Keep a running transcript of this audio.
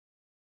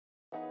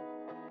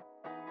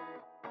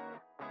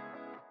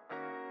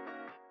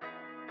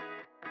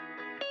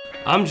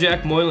I'm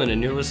Jack Moylan,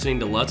 and you're listening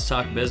to Let's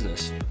Talk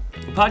Business,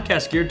 a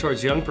podcast geared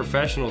towards young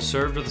professionals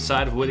served with a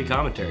side of witty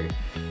commentary.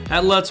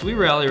 At Let's, we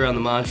rally around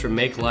the mantra,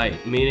 make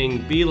light,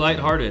 meaning be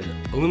lighthearted,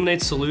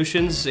 illuminate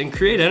solutions, and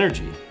create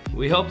energy.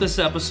 We hope this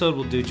episode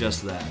will do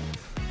just that.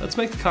 Let's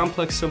make the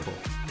complex simple.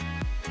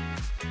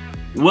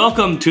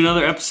 Welcome to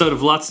another episode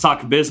of Let's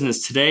Talk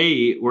Business.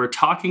 Today, we're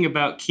talking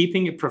about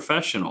keeping it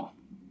professional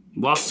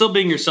while still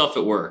being yourself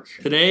at work.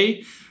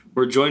 Today,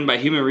 we're joined by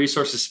Human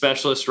Resources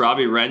Specialist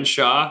Robbie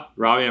Renshaw.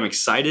 Robbie, I'm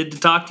excited to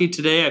talk to you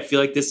today. I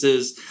feel like this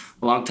is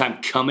a long time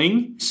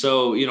coming.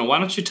 So, why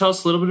don't you tell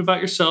us a little bit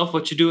about yourself,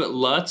 what you do at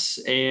Lutz,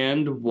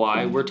 and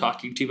why we're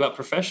talking to you about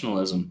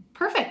professionalism.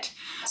 Perfect.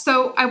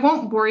 So I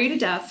won't bore you to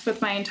death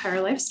with my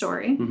entire life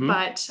story,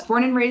 but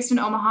born and raised in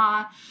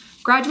Omaha,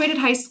 graduated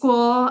high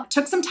school,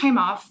 took some time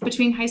off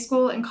between higd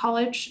school and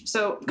college.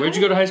 So where'd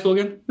you go to high school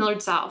again?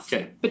 Millard South.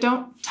 Okay. But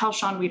don't tell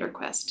Sean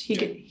Wiederquist.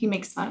 He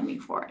makes fun of me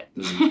for it.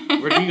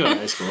 Where'd you go to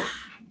high school?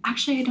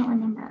 Actually, I don't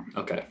remember.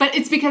 Okay. But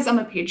it's because I'm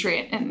a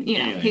patriot and,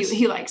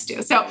 he likes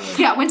to. So,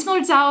 went to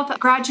Millard South,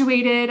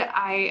 graduated.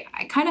 I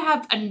kind of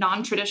have a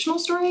non-traditional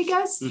story, I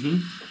guess.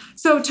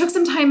 So took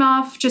some time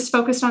off, just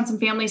focused on some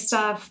family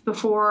stuff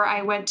before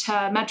I went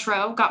to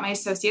Metro, got my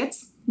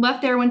associates.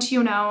 Left there, went to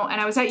UNO, and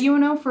I was at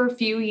UNO for a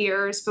few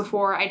years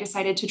before I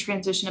decided to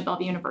transition to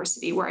Bellevue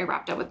University, where I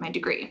wrapped up with my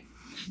degree.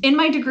 In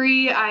my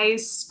degree, I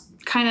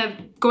kind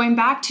of going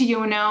back to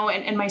UNO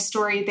and my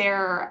story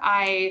there,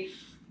 I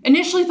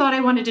initially thought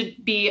I wanted to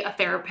be a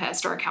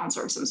therapist or a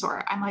counselor of some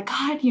sort. I'm like,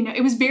 God,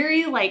 it was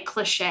very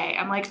cliche.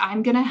 I'm like,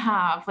 I'm going to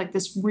have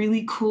this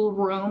really cool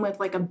room with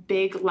a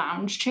big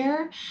lounge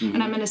chair.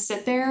 And I'm going to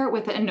sit there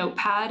with a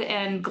notepad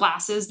and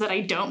glasses that I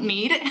don't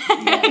need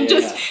and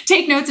just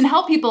take notes and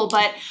help people.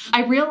 But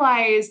I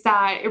realized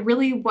that it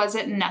really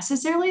wasn't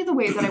necessarily the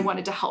way that I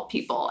wanted to help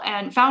people,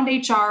 and found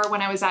HR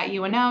when I was at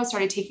UNO,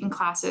 started taking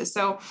classes.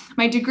 So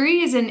my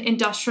degree is in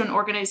industrial and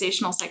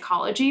organizational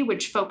psychology,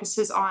 which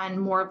focuses on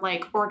more of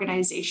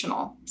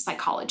organizational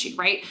psychology,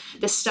 right?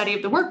 The study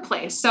of the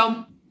workplace.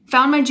 So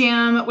found my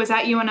jam, was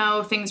at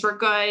UNO, things were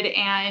good.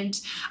 And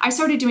I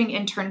started doing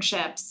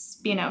internships,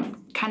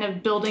 kind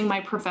of building my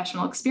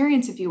professional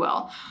experience, if you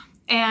will.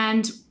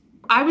 And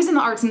I was in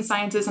the arts and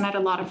sciences and I had a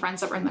lot of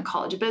friends that were in the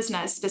College of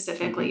Business,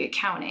 specifically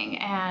accounting.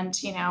 And,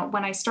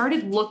 when I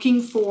started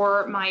looking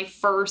for my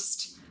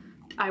first,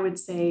 I would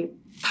say,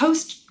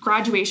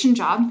 post-graduation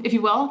job, if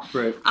you will,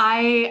 right,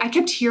 I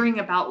kept hearing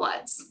about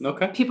Lutz.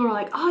 Okay. People were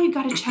like, oh, you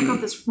got to check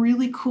out this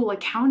really cool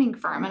accounting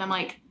firm. And I'm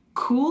like,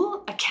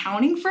 cool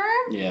accounting firm?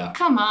 Yeah.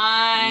 Come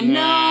on.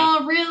 Nah.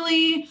 No,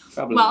 really?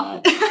 Probably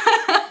not.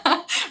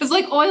 It was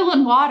like oil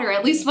and water,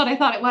 at least what I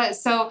thought it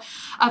was. So,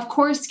 of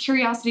course,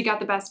 curiosity got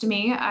the best of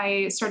me.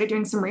 I started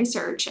doing some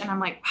research and I'm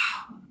like,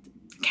 wow,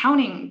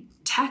 accounting,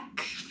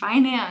 tech,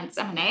 finance,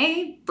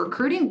 M&A,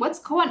 recruiting, what's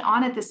going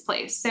on at this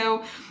place?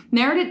 So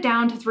narrowed it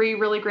down to 3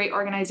 really great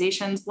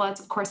organizations.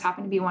 Lutz, of course,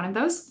 happened to be one of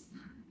those.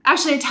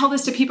 Actually, I tell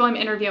this to people I'm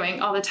interviewing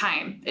all the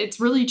time.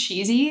 It's really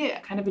cheesy,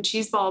 kind of a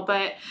cheeseball,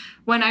 but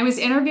when I was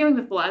interviewing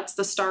with Lutz,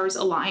 the stars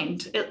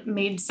aligned. It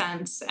made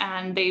sense,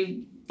 and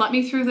they let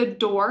me through the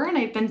door, and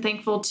I've been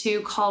thankful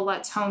to call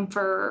Lutz home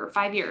for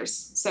 5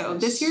 years. So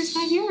this year's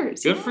 5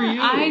 years. Good for you.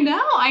 I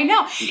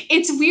know.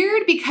 It's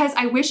weird because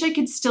I wish I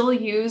could still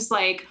use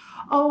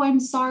oh, I'm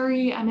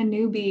sorry, I'm a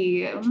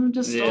newbie. I'm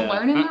just still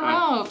learning the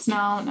ropes.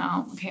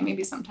 No. Okay,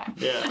 maybe sometime.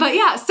 Yeah.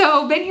 But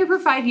so been here for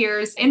 5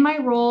 years. In my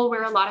role,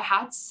 wear a lot of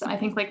hats. I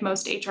think like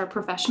most HR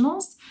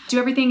professionals. Do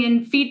everything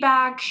in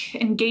feedback,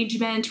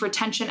 engagement,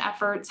 retention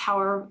efforts.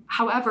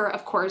 However,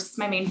 of course,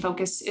 my main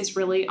focus is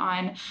really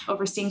on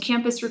overseeing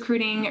campus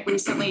recruiting,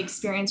 recently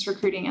experienced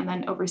recruiting, and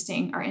then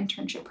overseeing our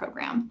internship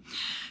program.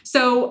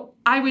 So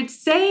I would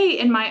say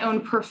in my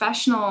own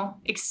professional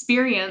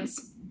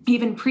experience,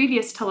 even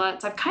previous to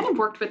Lutz, I've kind of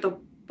worked with a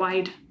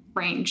wide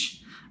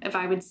range of,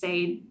 I would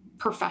say,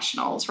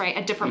 professionals, right,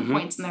 at different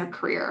points in their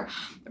career,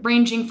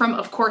 ranging from,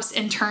 of course,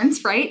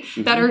 interns, right,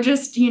 that are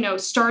just,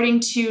 starting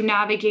to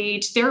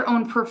navigate their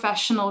own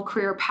professional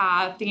career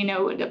path,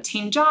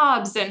 obtain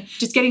jobs and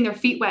just getting their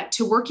feet wet,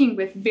 to working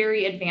with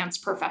very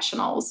advanced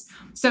professionals.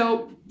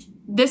 So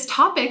this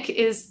topic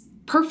is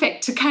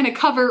perfect to kind of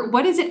cover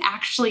what does it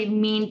actually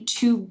mean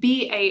to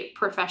be a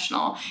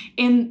professional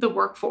in the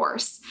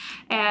workforce.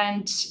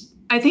 And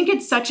I think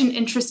it's such an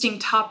interesting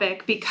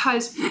topic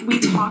because we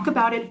talk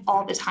about it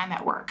all the time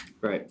at work.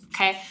 Right.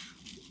 Okay.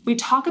 We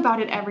talk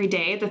about it every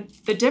day.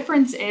 The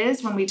difference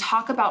is when we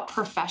talk about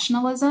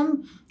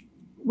professionalism,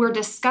 we're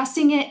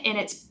discussing it in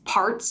its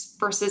parts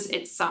versus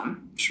its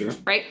sum. Sure.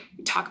 Right?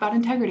 We talk about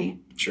integrity.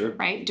 Sure.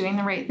 Right? Doing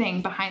the right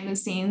thing behind the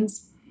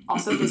scenes,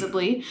 also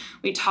visibly.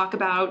 We talk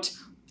about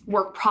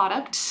work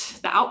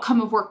product, the outcome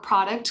of work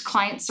product,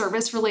 client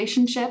service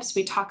relationships.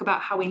 We talk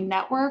about how we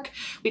network.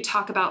 We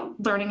talk about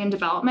learning and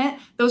development.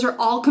 Those are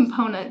all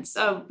components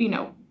of,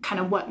 kind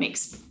of what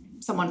makes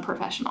someone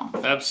professional.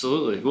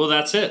 Absolutely. Well,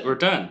 that's it. We're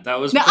done. That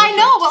was perfect. I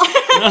know.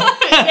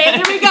 Well,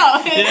 there we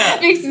go.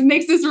 Yeah.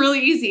 Makes this really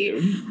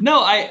easy.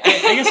 No, I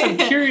guess I'm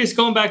curious,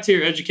 going back to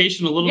your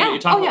education a little bit, you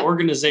talk about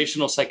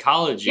organizational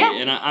psychology,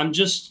 and I'm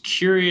just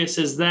curious,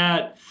 is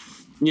that,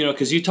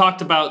 because you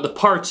talked about the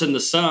parts and the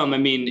sum. I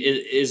mean,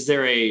 is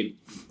there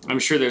I'm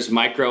sure there's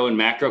micro and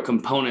macro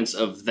components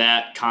of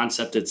that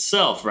concept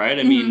itself, right?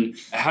 I mean,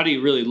 how do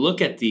you really look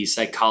at the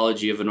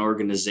psychology of an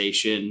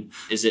organization?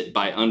 Is it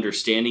by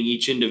understanding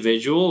each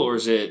individual, or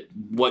is it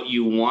what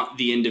you want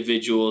the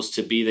individuals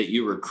to be that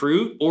you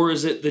recruit, or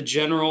is it the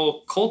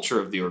general culture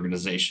of the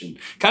organization?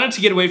 Kind of to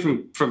get away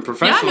from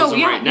professionalism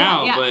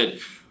now, but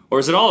or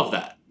is it all of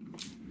that?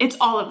 It's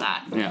all of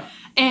that. Yeah.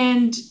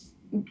 And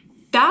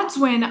that's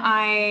when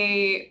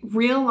I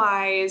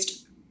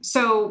realized,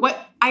 so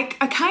what I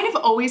kind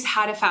of always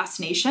had a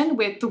fascination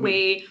with the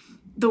way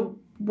the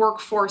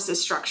workforce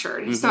is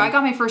structured. So I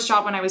got my first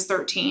job when I was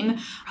 13.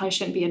 Probably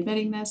shouldn't be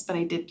admitting this, but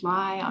I did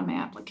lie on my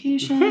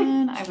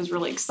application. I was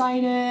really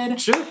excited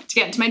to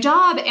get into my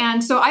job.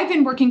 And so I've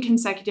been working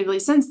consecutively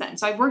since then.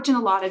 So I've worked in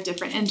a lot of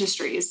different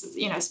industries,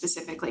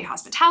 specifically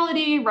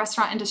hospitality,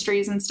 restaurant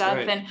industries and stuff.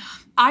 Right. And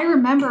I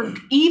remember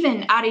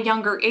even at a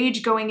younger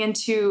age going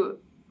into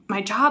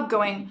my job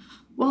going,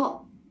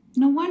 well,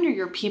 no wonder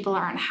your people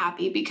are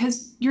unhappy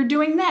because you're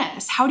doing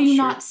this. How do you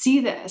not see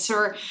this?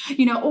 Or,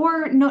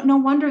 or no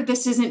wonder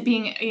this isn't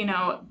being,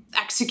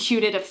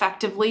 executed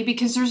effectively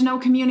because there's no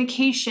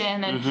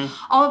communication and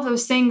all of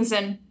those things.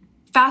 And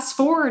fast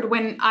forward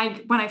when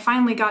I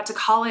finally got to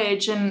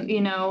college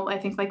and, I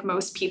think like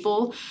most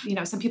people,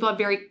 some people have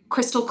very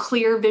crystal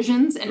clear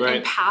visions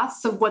and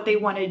paths of what they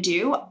want to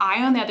do.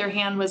 I, on the other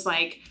hand, was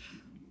like,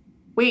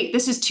 wait,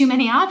 this is too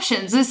many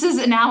options. This is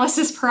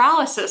analysis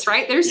paralysis,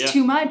 right? There's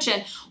too much.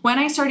 And when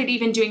I started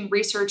even doing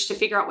research to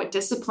figure out what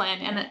discipline,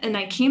 and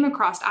I came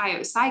across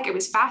IO Psych, I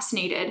was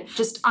fascinated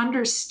just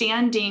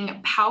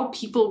understanding how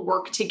people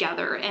work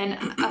together and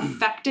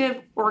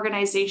effective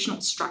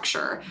organizational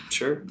structure.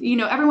 Sure.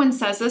 Everyone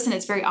says this and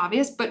it's very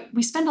obvious, but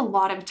we spend a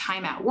lot of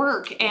time at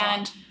work.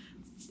 And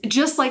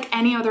just like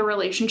any other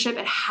relationship,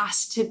 it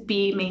has to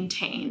be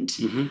maintained.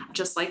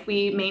 Just like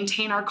we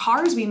maintain our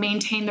cars, we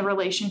maintain the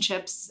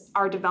relationships,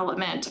 our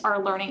development,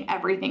 our learning,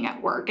 everything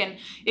at work. And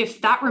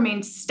if that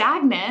remains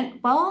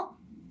stagnant, well,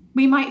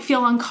 we might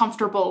feel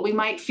uncomfortable. We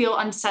might feel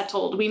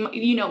unsettled. We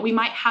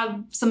might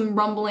have some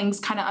rumblings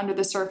kind of under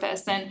the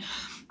surface. And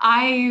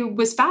I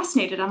was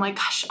fascinated. I'm like,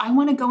 gosh, I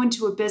want to go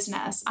into a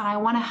business and I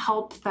want to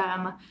help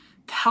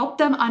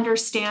them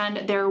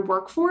understand their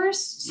workforce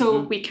so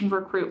we can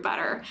recruit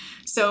better,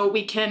 so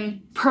we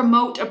can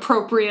promote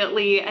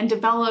appropriately and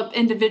develop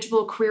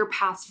individual career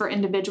paths for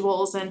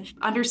individuals and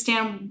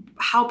understand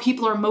how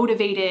people are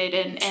motivated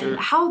and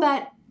how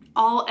that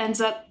all ends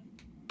up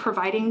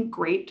providing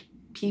great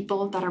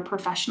people that are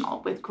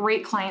professional with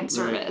great client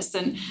service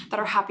and that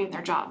are happy in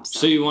their jobs.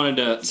 So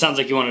sounds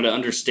like you wanted to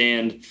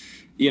understand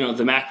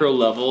the macro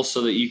level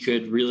so that you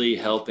could really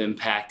help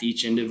impact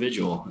each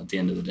individual at the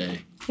end of the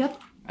day. Yep.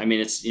 I mean,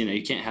 it's,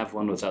 you can't have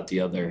one without the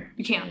other.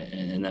 You can't.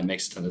 And that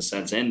makes a ton of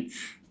sense. And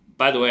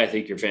by the way, I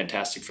think you're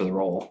fantastic for the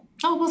role.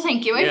 Oh, well,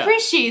 thank you. I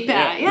appreciate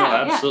that. Yeah,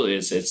 no, absolutely.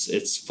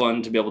 It's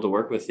fun to be able to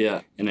work with you.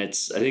 And I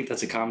think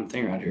that's a common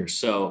thing around here.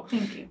 So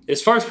thank you.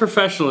 As far as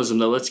professionalism,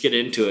 though, let's get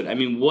into it. I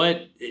mean,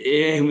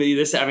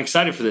 I'm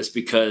excited for this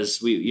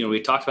because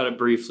we talked about it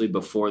briefly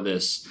before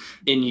this.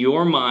 In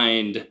your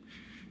mind, and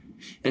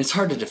it's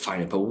hard to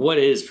define it, but what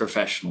is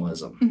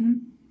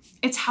professionalism?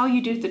 It's how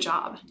you do the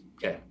job.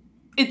 Okay.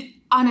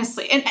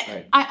 Honestly, and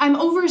I'm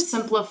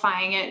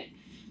oversimplifying it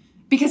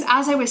because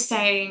as I was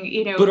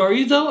saying, But are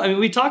you though? I mean,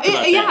 we talked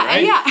about that,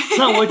 right? Yeah. It's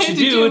not what you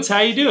do, it's how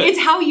you do it. It's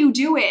how you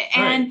do it.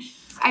 And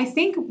I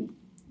think,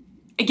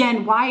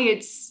 again,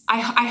 why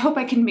I hope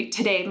I can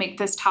make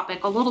this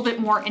topic a little bit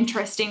more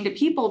interesting to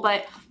people.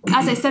 But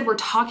as I said, we're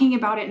talking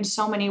about it in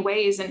so many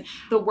ways. And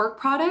the work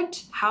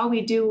product, how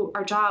we do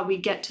our job, we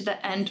get to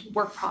the end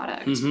work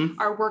product,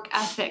 our work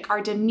ethic, our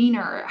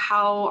demeanor,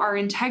 our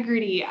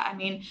integrity. I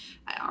mean,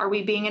 are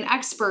we being an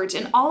expert?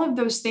 And all of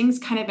those things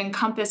kind of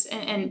encompass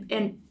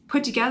and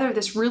put together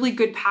this really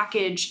good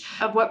package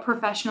of what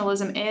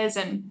professionalism is.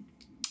 And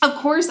of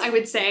course, I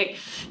would say,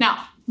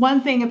 now,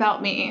 one thing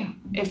about me,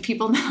 if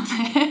people know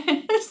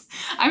this,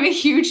 I'm a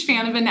huge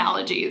fan of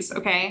analogies,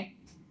 okay?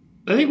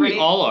 I think we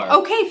all are.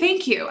 Okay,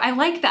 thank you. I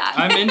like that.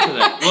 I'm into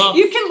that. Well,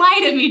 you can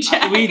lie to me,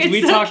 Jack.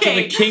 We talked to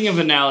the king of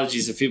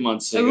analogies a few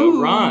months ago,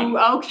 Ooh, Ron.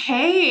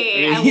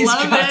 Okay, he's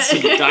got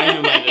some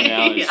dynamite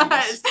analogies.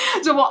 Yes.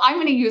 So, well, I'm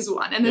going to use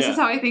one, and this is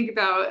how I think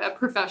about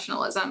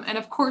professionalism. And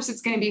of course,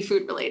 it's going to be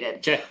food related.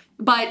 Okay.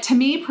 But to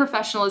me,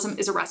 professionalism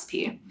is a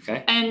recipe.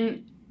 Okay.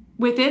 And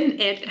within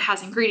it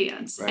has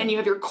ingredients, and you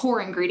have your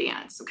core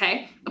ingredients,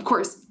 okay? Of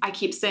course, I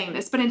keep saying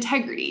this, but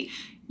integrity.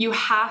 You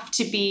have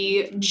to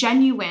be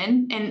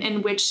genuine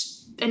in which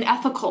and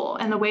ethical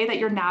in the way that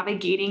you're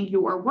navigating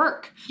your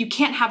work. You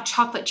can't have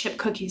chocolate chip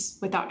cookies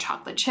without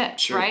chocolate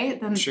chips, right?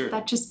 Then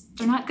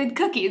they're not good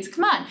cookies.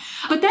 Come on.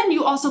 But then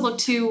you also look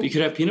to... You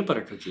could have peanut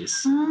butter cookies.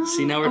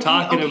 See, now we're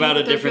talking about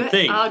a different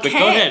thing. Okay. But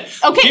go ahead.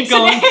 Okay. Keep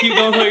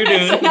going what you're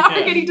doing. So now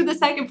we're getting to the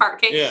second part,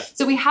 okay? Yeah.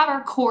 So we have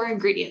our core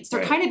ingredients.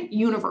 They're kind of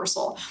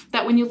universal,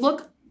 that when you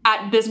look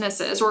at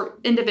businesses or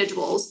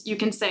individuals, you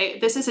can say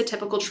this is a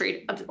typical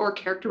trait or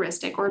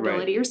characteristic or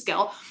ability or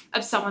skill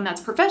of someone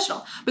that's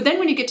professional. But then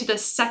when you get to the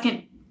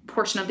second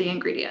portion of the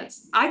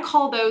ingredients, I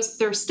call those,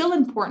 they're still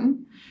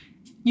important.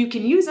 You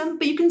can use them,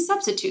 but you can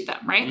substitute them,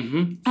 right?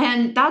 Mm-hmm.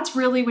 And that's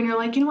really when you're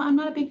like, you know what, I'm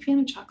not a big fan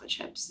of chocolate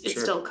chips. It's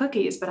still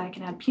cookies, but I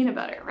can add peanut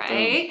butter,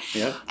 right?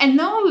 Yeah. And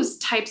those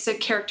types of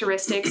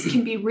characteristics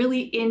can be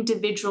really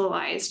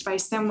individualized by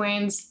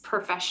someone's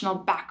professional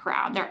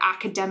background, their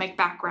academic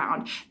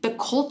background, the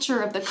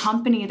culture of the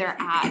company they're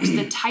at,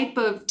 the type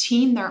of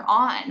team they're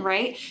on,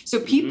 right? So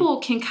people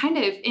can kind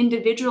of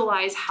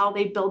individualize how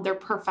they build their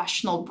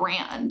professional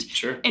brand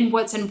and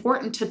what's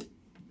important to,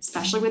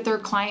 especially with their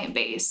client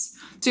base.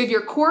 So you have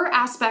your core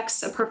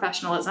aspects of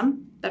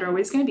professionalism that are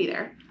always going to be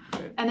there.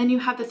 Right. And then you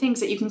have the things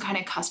that you can kind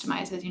of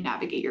customize as you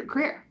navigate your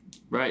career.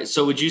 Right.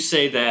 So would you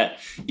say that,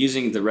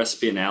 using the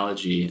recipe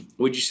analogy,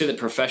 would you say that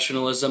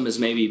professionalism is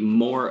maybe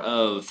more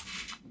of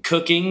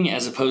cooking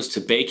as opposed to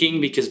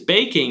baking? Because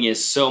baking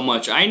is so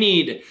much. I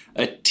need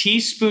a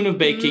teaspoon of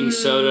baking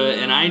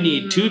soda, and I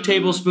need 2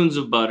 tablespoons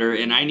of butter,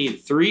 and I need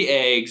 3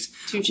 eggs.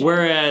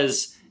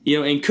 Whereas...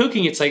 in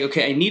cooking, it's like,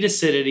 okay, I need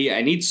acidity,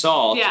 I need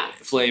salt,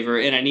 flavor,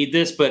 and I need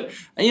this, but,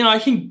 I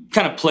can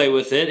kind of play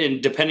with it,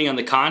 and depending on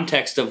the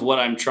context of what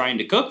I'm trying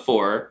to cook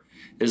for,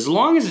 as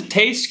long as it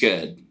tastes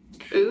good,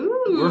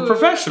 we're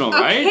professional,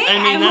 right? Okay,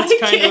 I mean, that's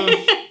kind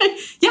of...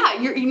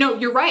 Yeah,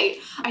 you're right.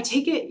 I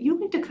take it, you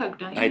like to cook,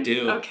 don't you? I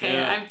do. Okay,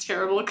 I'm a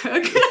terrible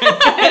cook.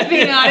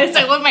 Being honest,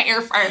 I love my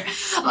air fryer.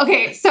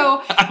 Okay,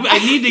 so... I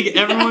need to get...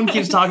 Everyone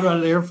keeps talking about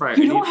an air fryer.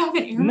 You don't have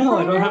an air fryer? No,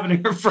 I don't have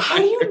an air fryer. How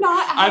do you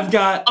not have...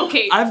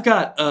 I've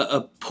got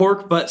a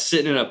pork butt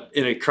sitting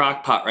in a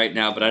crock pot right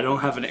now, but I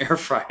don't have an air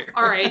fryer.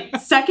 All right,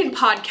 second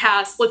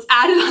podcast. Let's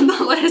add it on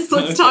the list.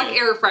 Let's talk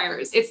air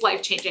fryers. It's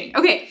life-changing.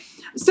 Okay,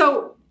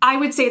 so I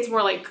would say it's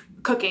more like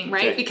cooking,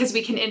 right? Okay. Because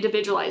we can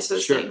individualize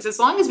those things. As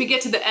long as we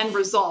get to the end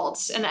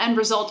result, and the end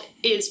result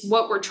is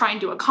what we're trying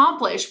to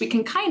accomplish, we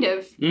can kind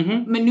of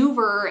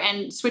maneuver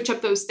and switch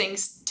up those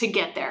things to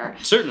get there.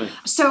 Certainly.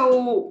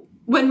 So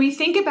when we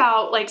think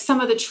about like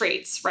some of the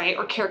traits, right,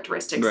 or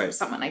characteristics of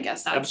someone, I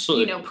guess that's,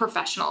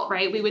 professional,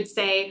 right? We would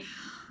say,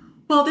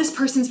 well, this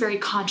person's very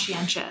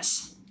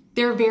conscientious.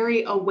 They're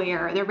very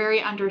aware. They're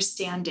very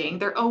understanding.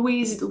 They're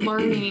always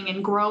learning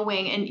and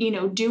growing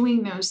and,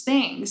 doing those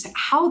things.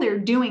 How they're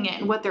doing it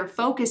and what their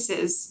focus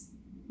is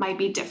might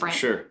be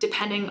different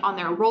depending on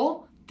their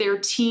role, their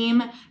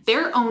team,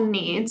 their own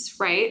needs,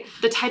 right?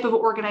 The type of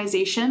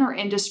organization or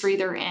industry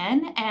they're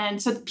in.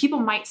 And so people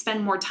might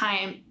spend more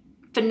time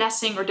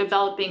finessing or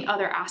developing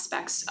other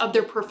aspects of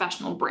their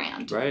professional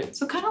brand. Right.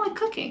 So kind of like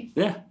cooking.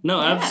 Yeah.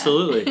 No,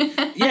 absolutely.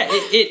 Yeah.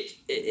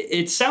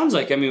 It sounds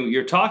like,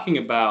 you're talking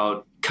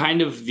about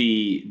kind of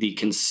the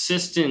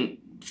consistent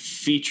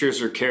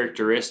features or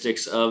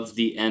characteristics of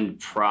the end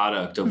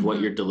product of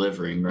what you're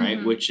delivering,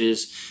 right? Which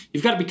is,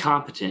 you've got to be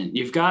competent.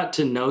 You've got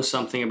to know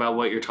something about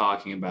what you're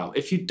talking about.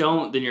 If you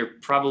don't, then you're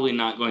probably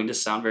not going to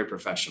sound very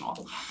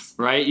professional,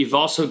 right? You've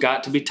also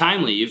got to be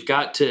timely. You've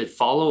got to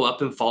follow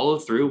up and follow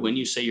through when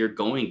you say you're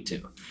going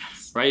to.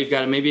 Right? You've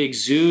got to maybe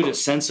exude a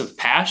sense of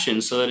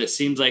passion so that it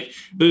seems like,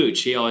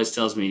 Booch, he always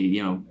tells me,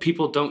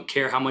 people don't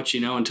care how much you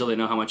know until they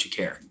know how much you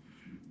care.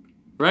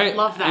 Right?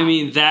 Love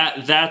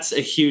that. That's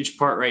a huge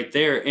part right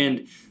there.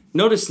 And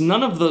notice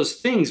none of those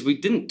things, we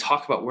didn't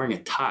talk about wearing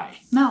a tie.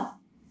 No,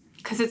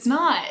 because it's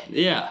not.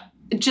 Yeah.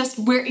 Just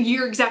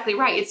you're exactly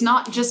right. It's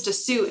not just a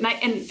suit.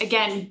 And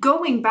again,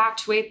 going back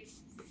to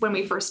when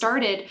we first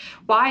started,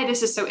 why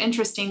this is so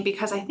interesting,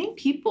 because I think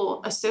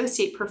people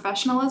associate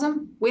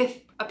professionalism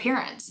with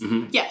appearance.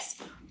 Mm-hmm. Yes.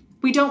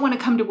 We don't want to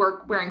come to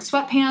work wearing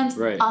sweatpants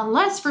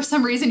unless for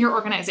some reason your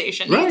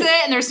organization needs it.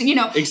 And there's,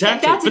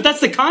 Exactly. But that's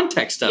the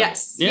context of it.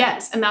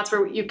 Yes. And that's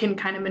where you can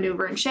kind of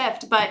maneuver and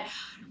shift. But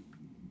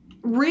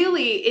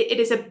really, it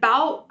is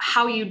about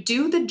how you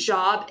do the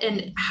job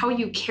and how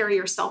you carry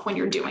yourself when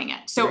you're doing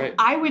it. So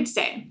I would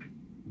say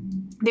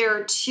there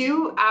are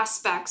 2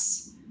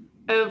 aspects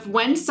of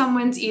when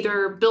someone's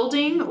either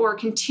building or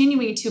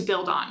continuing to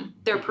build on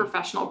their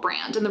professional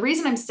brand. And the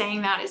reason I'm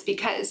saying that is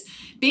because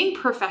being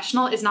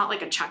professional is not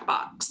like a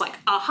checkbox, like,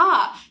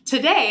 aha,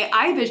 today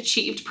I've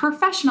achieved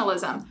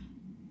professionalism.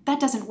 That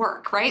doesn't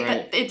work,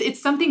 right?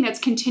 It's something that's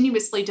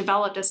continuously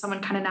developed as someone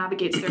kind of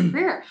navigates their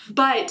career.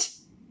 But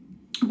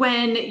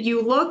when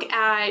you look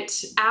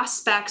at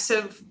aspects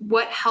of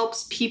what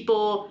helps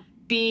people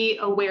be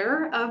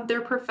aware of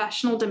their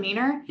professional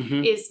demeanor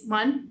is,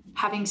 1,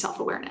 having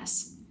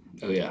self-awareness.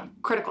 Oh, yeah.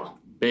 Critical.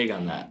 Big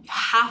on that. You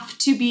have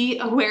to be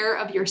aware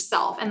of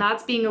yourself. And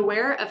that's being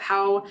aware of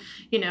how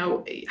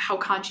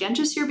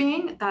conscientious you're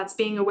being. That's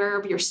being aware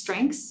of your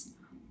strengths.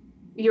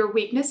 your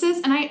weaknesses.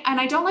 And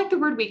I don't like the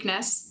word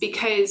weakness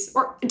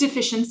or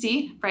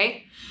deficiency,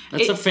 right?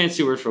 That's a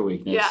fancy word for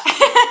weakness. Yeah.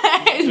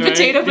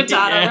 Potato,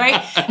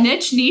 right?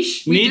 Niche.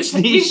 Niche,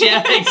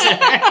 yeah,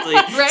 exactly.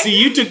 Right? See,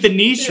 you took the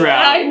niche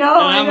route. I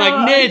know. And I'm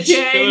like, niche.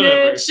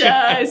 Okay,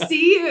 niche.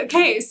 See?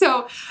 Okay,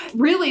 so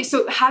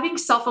having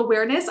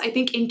self-awareness, I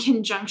think in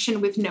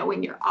conjunction with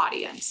knowing your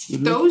audience,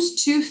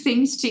 those two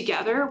things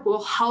together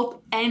will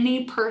help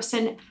any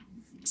person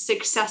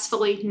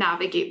successfully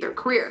navigate their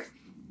career.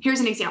 Here's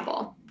an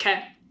example,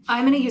 okay?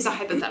 I'm going to use a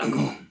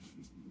hypothetical,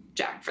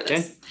 Jack, for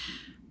this. Okay.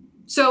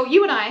 So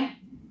you and I,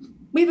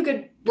 we have a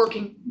good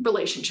working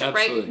relationship,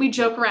 Absolutely. Right? We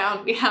joke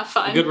around, we have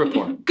fun. Good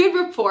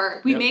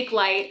rapport. We make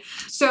light.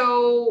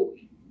 So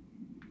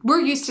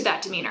we're used to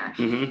that demeanor,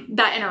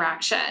 that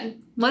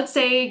interaction. Let's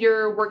say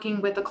you're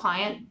working with a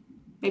client,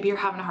 maybe you're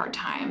having a hard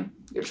time.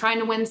 You're trying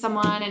to win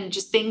someone and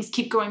just things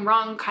keep going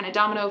wrong, kind of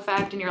domino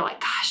effect, and you're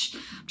like, gosh,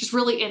 I'm just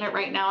really in it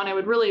right now, and I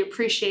would really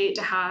appreciate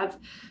to have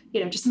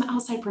just some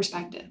outside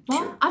perspective. Well,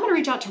 sure. I'm going to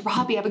reach out to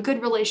Robbie. I have a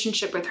good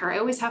relationship with her. I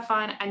always have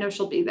fun. I know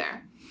she'll be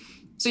there.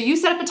 So you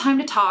set up a time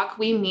to talk.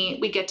 We meet.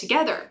 We get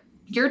together.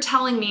 You're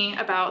telling me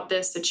about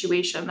this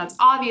situation that's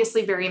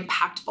obviously very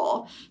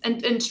impactful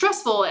and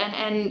stressful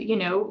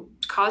and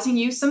causing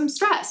you some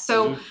stress.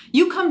 So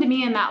you come to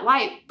me in that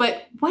light.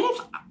 But what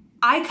if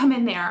I come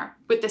in there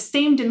with the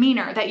same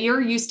demeanor that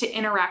you're used to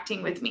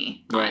interacting with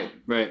me?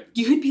 Right.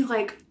 You'd be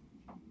like,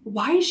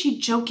 why is she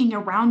joking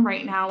around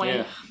right now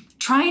and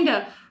trying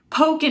to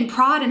poke and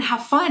prod and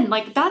have fun?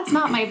 Like, that's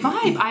not my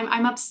vibe.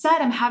 I'm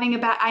upset.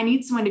 I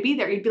need someone to be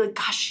there. You'd be like,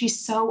 gosh, she's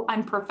so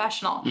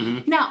unprofessional.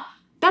 Now,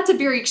 that's a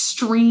very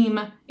extreme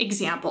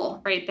example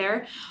right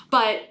there.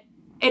 But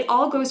it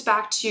all goes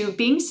back to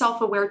being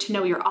self-aware to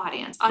know your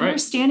audience.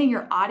 Understanding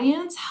your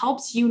audience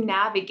helps you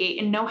navigate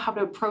and know how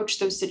to approach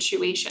those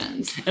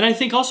situations. And I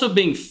think also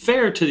being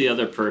fair to the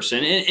other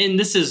person. And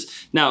this is,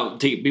 now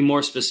to be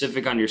more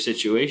specific on your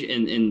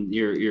situation in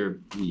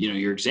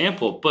your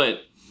example,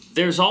 but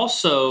there's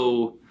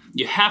also,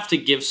 you have to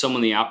give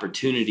someone the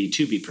opportunity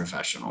to be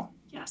professional.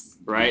 Yes.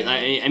 Right?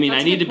 I mean,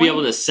 I need to be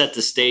able to set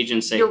the stage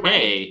and say,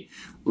 hey,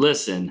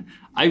 listen,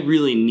 I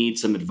really need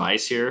some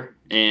advice here.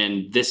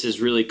 And this is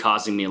really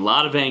causing me a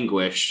lot of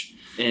anguish.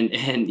 And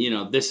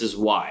this is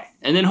why.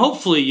 And then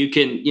hopefully you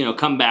can,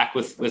 come back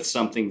with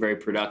something very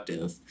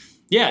productive.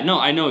 Yeah,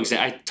 no, I know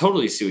exactly. I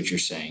totally see what you're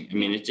saying. I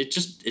mean,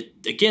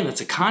 again,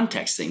 that's a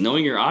context thing,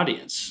 knowing your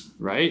audience,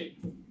 right?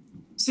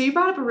 So you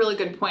brought up a really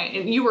good point,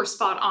 and you were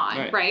spot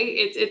on, right?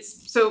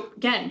 It's so,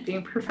 again,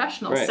 being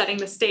professional, setting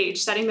the stage,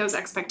 setting those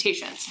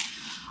expectations.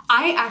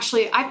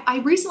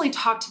 I recently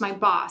talked to my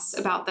boss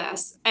about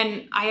this,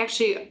 and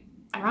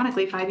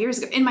ironically, 5 years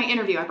ago, in my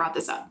interview, I brought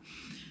this up.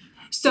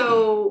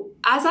 So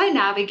as I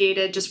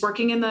navigated just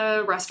working in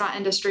the restaurant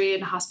industry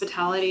and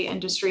hospitality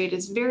industry, it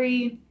is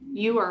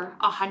you are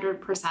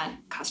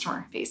 100%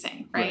 customer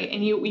facing, right?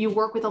 And you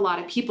work with a lot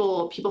of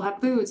people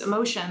have moods,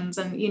 emotions,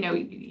 and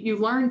you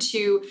learn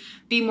to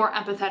be more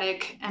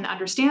empathetic and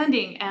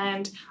understanding.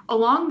 And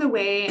along the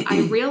way,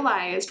 I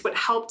realized what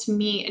helped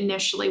me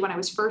initially when I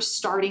was first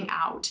starting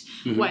out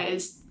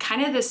was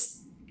kind of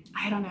this,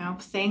 I don't know,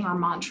 thing or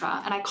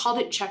mantra, and I called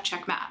it check,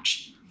 check,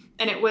 match.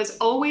 And it was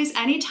always,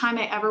 anytime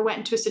I ever went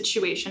into a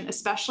situation,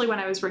 especially when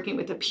I was working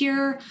with a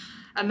peer,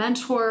 a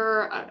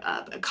mentor,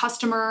 a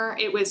customer,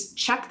 it was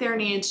check their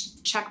needs,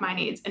 check my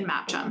needs, and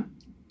match them.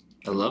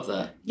 I love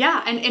that.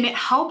 Yeah, and it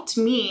helped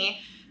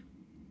me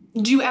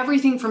do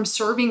everything from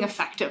serving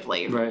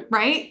effectively,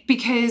 right?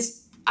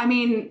 Because, I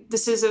mean,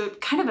 this is a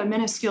kind of a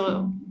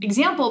minuscule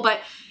example,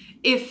 but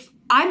if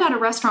I'm at a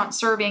restaurant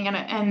serving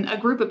and a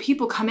group of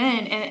people come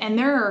in and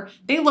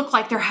they look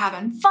like they're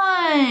having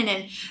fun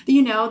and,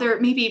 they're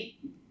maybe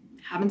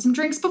having some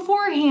drinks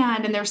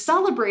beforehand and they're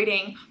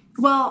celebrating.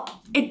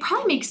 Well, it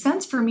probably makes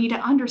sense for me to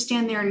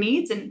understand their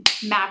needs and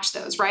match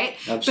those, right?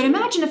 Absolutely. But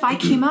imagine if I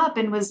came up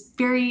and was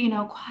very,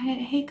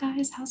 quiet. Hey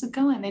guys, how's it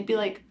going? They'd be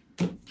like,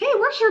 hey,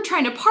 we're here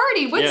trying to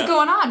party. What's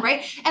going on,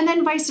 right? And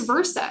then vice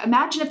versa.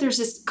 Imagine if there's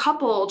this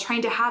couple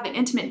trying to have an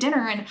intimate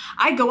dinner and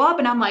I go up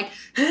and I'm like,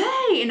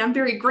 hey, and I'm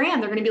very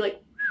grand. They're going to be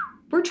like,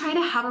 we're trying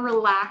to have a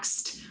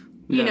relaxed,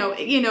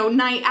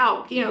 night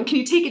out. Can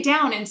you take it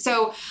down? And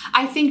so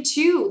I think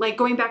too, like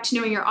going back to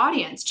knowing your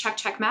audience, check,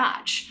 check,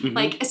 match.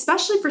 Like,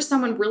 especially for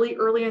someone really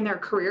early in their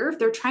career, if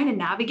they're trying to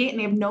navigate and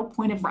they have no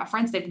point of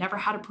reference, they've never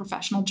had a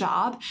professional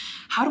job.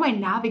 How do I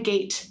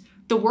navigate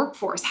the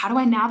workforce? How do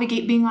I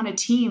navigate being on a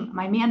team,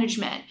 my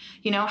management?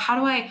 How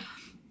do I,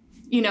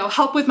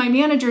 help with my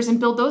managers and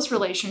build those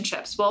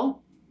relationships?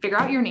 Well, figure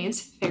out your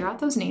needs, figure out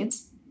those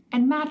needs,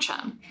 and match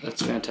them.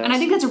 That's fantastic. And I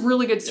think that's a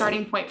really good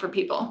starting point for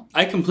people.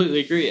 I completely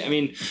agree. I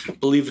mean,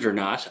 believe it or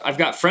not, I've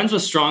got friends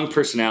with strong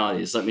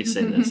personalities. Let me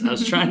say this. I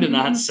was trying to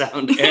not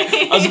sound...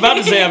 I was about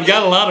to say I've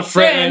got a lot of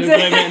friends.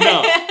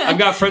 No, I've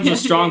got friends with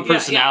strong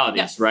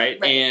personalities, right?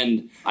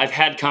 And I've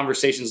had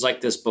conversations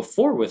like this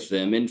before with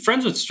them, and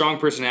friends with strong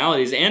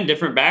personalities and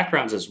different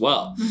backgrounds as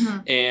well.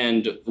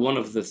 And one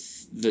of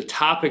the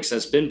topics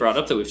that's been brought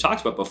up that we've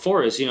talked about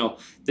before is,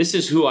 this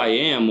is who I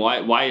am.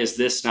 Why is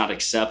this not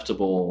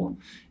acceptable?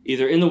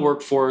 either in the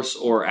workforce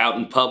or out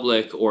in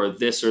public or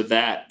this or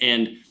that.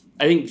 And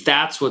I think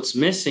that's what's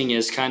missing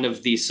is kind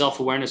of the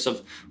self-awareness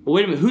of, well,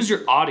 wait a minute, who's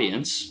your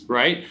audience,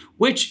 right?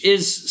 Which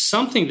is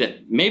something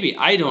that maybe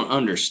I don't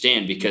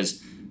understand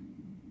because,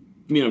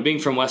 being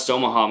from West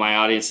Omaha, my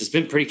audience has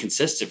been pretty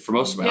consistent for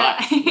most of my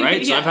life,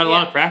 right? So I've had a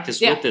lot of practice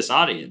with this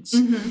audience.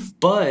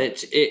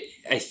 But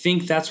I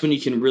think that's when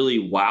you can really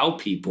wow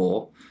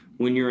people,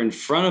 when you're in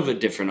front of a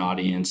different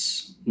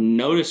audience.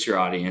 Notice your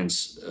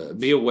audience,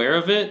 be aware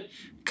of it,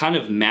 kind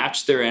of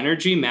match their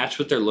energy, match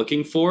what they're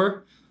looking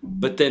for.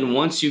 But then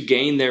once you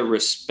gain their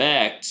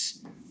respect,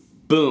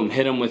 boom,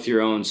 hit them with your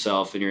own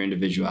self and your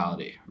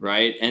individuality,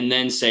 right? And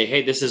then say,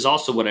 hey, this is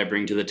also what I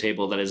bring to the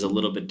table that is a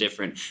little bit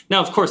different. Now,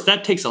 of course,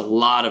 that takes a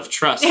lot of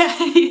trust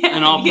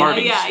in all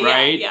parties,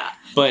 right? Yeah.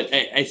 But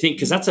I think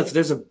because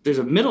there's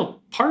a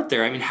middle part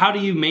there. I mean, how do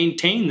you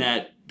maintain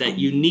that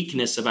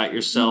uniqueness about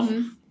yourself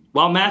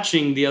while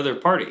matching the other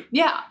party?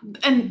 Yeah,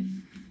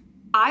 and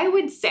I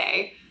would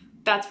say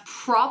that's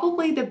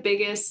probably the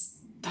biggest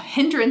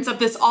hindrance of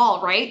this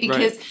all, right?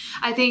 Because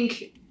I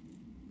think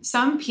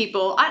some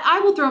people, I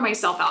will throw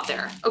myself out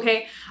there,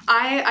 okay?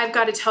 I've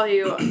got to tell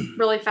you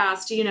really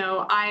fast,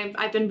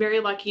 I've been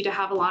very lucky to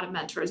have a lot of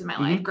mentors in my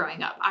life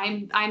growing up.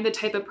 I'm the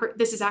type of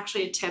this is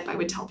actually a tip I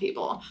would tell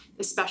people,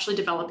 especially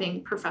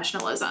developing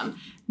professionalism.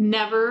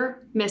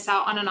 Never miss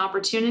out on an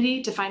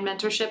opportunity to find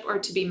mentorship or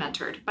to be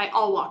mentored by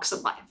all walks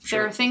of life. Sure.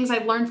 There are things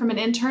I've learned from an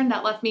intern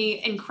that left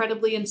me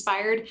incredibly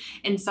inspired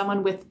in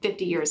someone with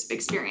 50 years of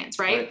experience,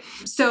 right?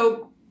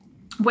 So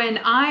when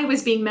I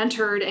was being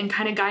mentored and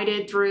kind of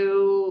guided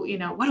through,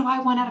 what do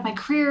I want out of my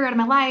career, out of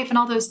my life, and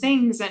all those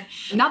things, and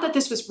not that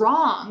this was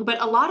wrong, but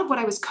a lot of what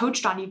I was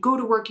coached on, you go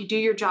to work, you do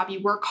your job,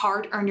 you work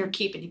hard, earn your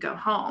keep, and you go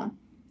home,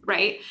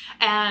 right?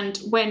 And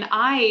when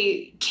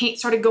I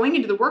started going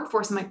into the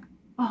workforce, I'm like,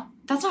 oh,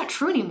 that's not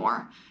true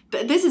anymore.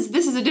 This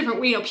is a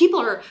different, people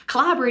are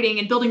collaborating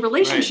and building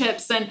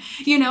relationships and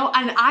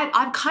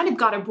I've kind of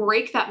got to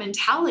break that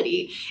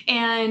mentality.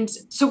 And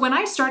so when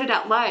I started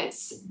at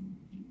Lutz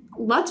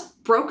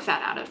broke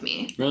that out of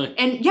me. Really?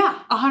 And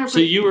 100%. So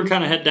you were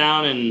kind of head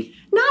down and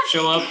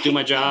show up, do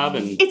my job.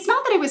 And it's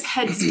not that I was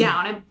heads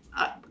down.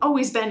 I've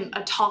always been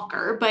a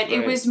talker, but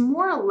it was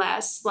more or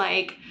less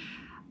like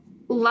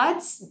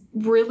Lutz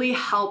really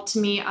helped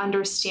me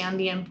understand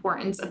the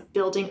importance of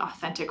building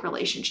authentic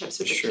relationships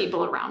with the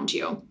people around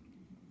you.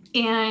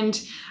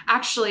 And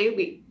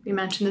actually, we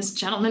mentioned this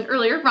gentleman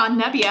earlier, Ron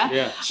Nebbia.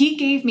 Yeah. He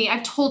gave me,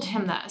 I've told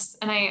him this,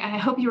 and I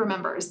hope he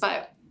remembers,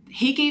 but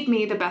he gave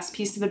me the best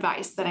piece of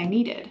advice that I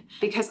needed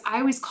because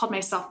I always called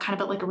myself kind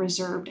of like a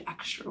reserved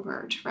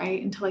extrovert,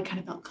 right? Until I kind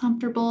of felt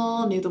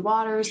comfortable, knew the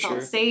waters,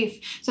 felt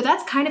safe. So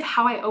that's kind of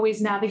how I always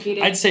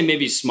navigated. I'd say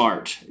maybe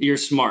smart. You're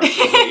smart is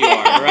what you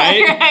are,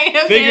 right? Right.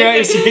 Okay. Figure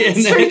out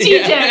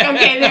strategic.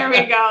 Okay, there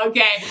we go.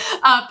 Okay.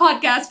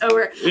 Podcast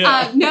over.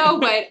 Yeah. No,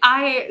 but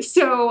I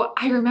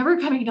remember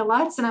coming to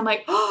Lutz and I'm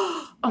like,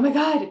 oh my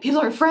God,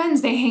 people are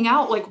friends. They hang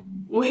out. Like,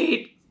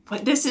 wait.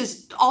 But this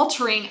is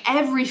altering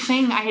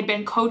everything I had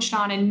been coached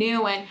on and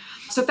knew. And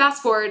so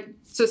fast forward,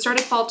 so it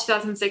started fall of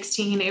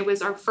 2016. It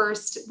was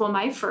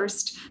my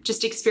first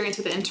just experience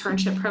with the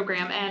internship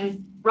program.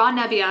 And Ron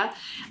Nebbia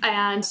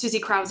and Susie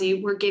Krause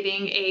were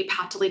giving a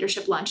Path to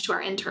Leadership lunch to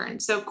our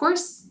interns. So of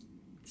course,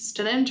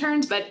 to the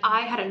interns, but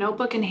I had a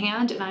notebook in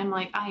hand and I'm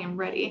like, I am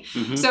ready.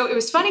 So it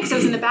was funny because I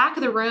was in the back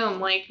of the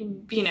room,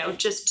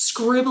 just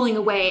scribbling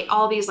away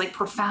all these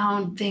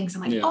profound things.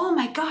 I'm like, oh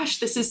my gosh,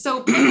 this is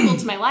so pivotal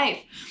to my life.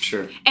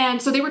 Sure.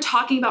 And so they were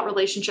talking about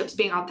relationships,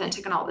 being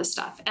authentic and all this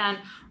stuff. And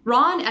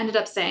Ron ended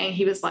up saying,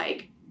 he was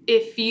like,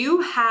 if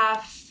you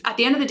have, at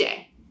the end of the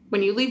day,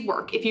 when you leave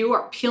work, if you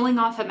are peeling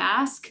off a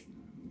mask,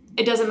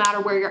 it doesn't matter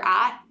where you're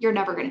at, you're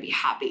never going to be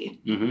happy.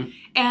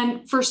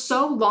 And for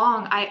so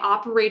long, I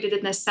operated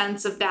in the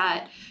sense of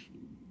that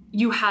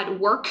you had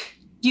work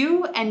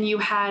you and you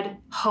had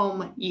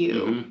home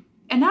you.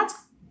 And that's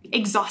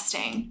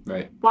exhausting.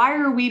 Right. Why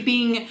are we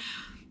being,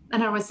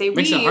 and I would say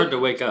makes it hard to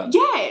wake up.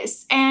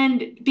 Yes.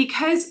 And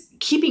because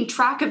keeping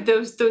track of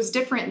those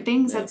different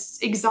things,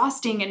 that's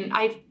exhausting. And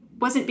I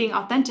wasn't being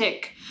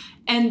authentic.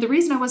 And the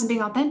reason I wasn't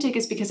being authentic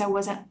is because I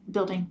wasn't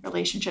building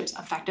relationships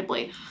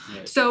effectively.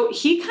 Right. So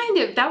he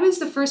that was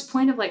the first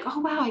point of oh,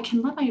 wow, I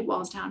can let my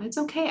walls down. It's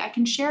okay. I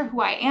can share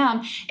who I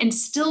am and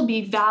still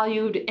be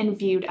valued and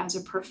viewed as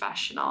a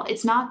professional.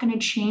 It's not going to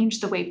change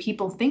the way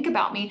people think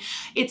about me.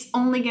 It's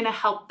only going to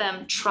help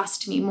them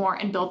trust me more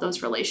and build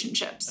those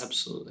relationships.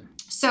 Absolutely.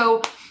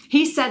 So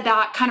he said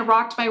that, kind of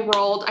rocked my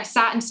world. I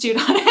sat and stewed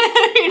on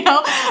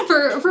it,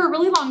 for a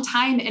really long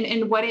time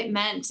and what it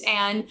meant.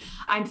 And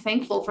I'm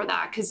thankful for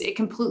that because it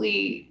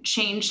completely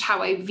changed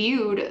how I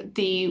viewed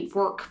the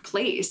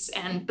workplace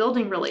and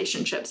building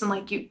relationships.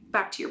 And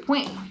back to your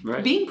point,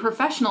 being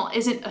professional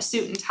isn't a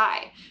suit and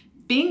tie.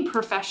 Being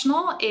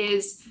professional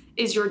is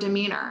your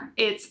demeanor.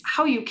 It's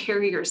how you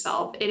carry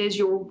yourself. It is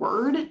your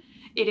word.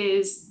 It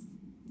is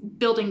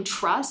building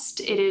trust.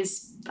 It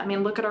is,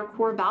 look at our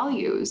core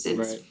values.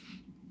 It's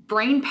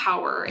brain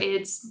power.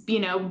 It's,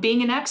 being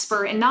an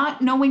expert and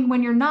not knowing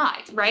when you're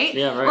not, right?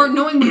 Yeah, right. Or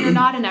knowing when you're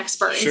not an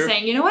expert Sure. and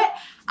saying, you know what?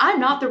 I'm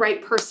not the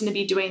right person to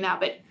be doing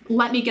that, but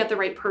let me get the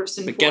right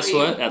person but for guess you.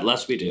 what? At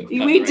less we do.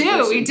 We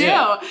do.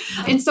 Yeah.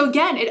 And so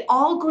again, it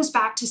all goes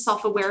back to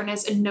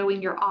self-awareness and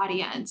knowing your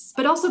audience,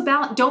 but also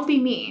balance. Don't be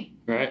me.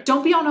 Right.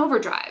 Don't be on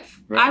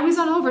overdrive. Right. I was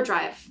on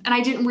overdrive and I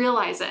didn't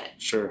realize it.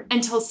 Sure.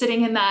 Until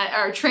sitting in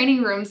our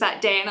training rooms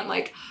that day, and I'm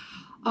like,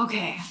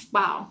 okay,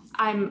 wow,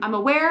 I'm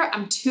aware.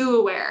 I'm too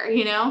aware.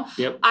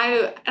 Yep.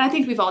 I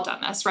think we've all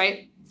done this,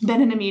 right?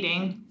 Been in a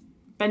meeting,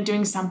 been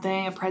doing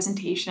something, a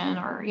presentation,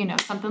 or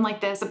something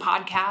like this, a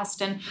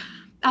podcast, and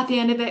at the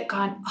end of it,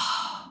 gone,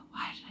 oh,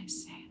 why did I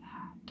say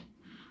that?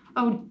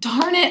 Oh,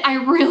 darn it,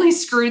 I really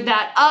screwed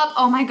that up.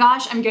 Oh my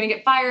gosh, I'm gonna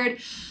get fired.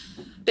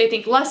 They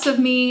think less of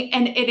me.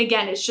 And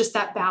it's just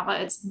that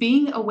balance,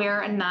 being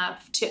aware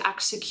enough to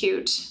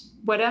execute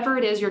whatever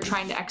it is you're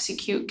trying to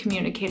execute,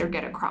 communicate, or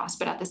get across,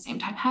 but at the same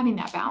time, having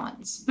that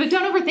balance. But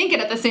don't overthink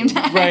it at the same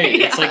time. Right.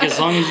 It's like, as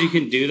long as you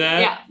can do that,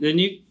 Yeah. then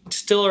you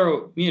still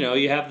are,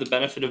 you have the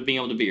benefit of being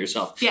able to be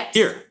yourself. Yes.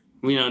 Here,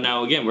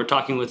 now again, we're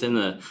talking within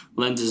the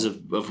lenses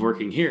of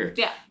working here.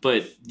 Yeah.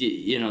 But,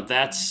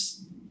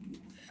 that's,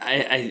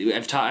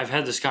 I've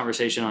had this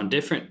conversation on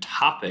different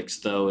topics,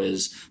 though,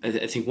 is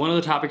I think one of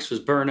the topics was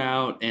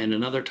burnout, and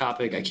another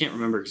topic, I can't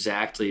remember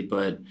exactly,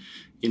 but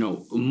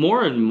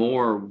more and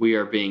more we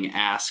are being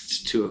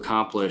asked to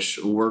accomplish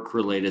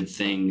work-related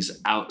things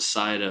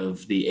outside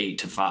of the 8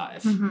 to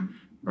 5, mm-hmm.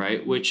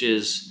 right? Which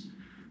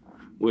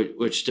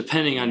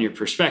depending on your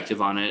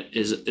perspective on it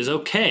is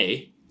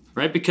okay,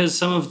 right? Because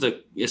some of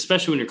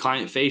especially when you're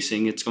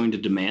client-facing, it's going to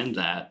demand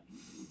that.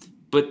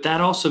 But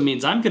that also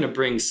means I'm going to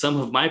bring some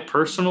of my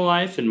personal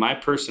life and my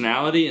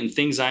personality and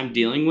things I'm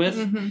dealing with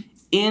mm-hmm.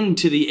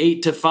 into the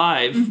 8 to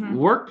 5 mm-hmm.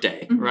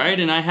 workday, mm-hmm. right?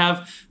 And I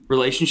have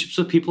relationships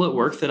with people at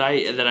work that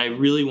I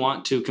really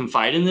want to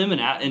confide in them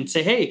and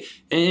say, hey,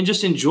 and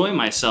just enjoy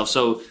myself.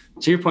 So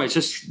to your point, it's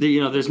just,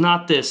 there's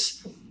not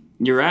this,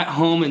 you're at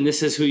home and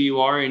this is who you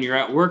are, and you're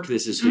at work,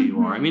 this is who mm-hmm.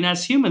 you are. I mean,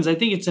 as humans, I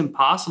think it's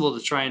impossible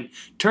to try and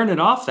turn it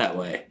off that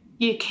way.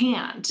 You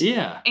can't.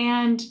 Yeah.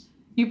 And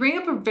you bring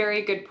up a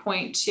very good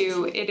point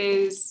too. It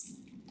is,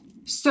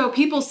 so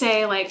people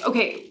say like,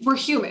 okay, we're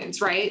humans,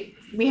 right?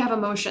 We have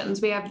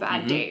emotions, we have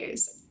bad mm-hmm.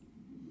 days.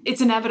 It's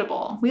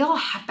inevitable. We all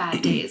have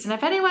bad days. And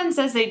if anyone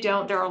says they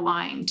don't, they're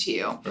lying to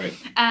you. Right.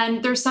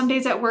 And there's some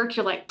days at work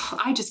you're like,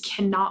 I just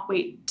cannot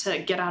wait to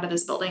get out of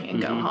this building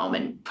and mm-hmm. go home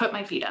and put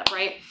my feet up,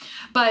 right?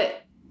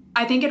 But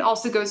I think it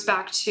also goes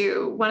back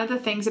to one of the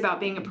things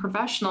about being a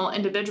professional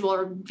individual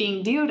or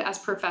being viewed as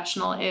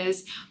professional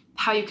is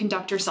how you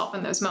conduct yourself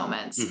in those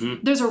moments.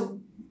 Mm-hmm. There's a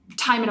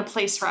time and a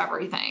place for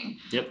everything.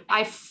 Yep.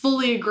 I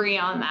fully agree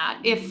on that.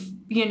 If,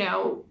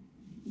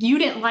 you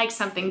didn't like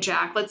something,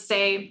 Jack, let's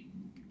say,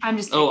 I'm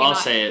just picking I'll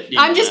say it.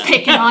 I'm just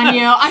picking on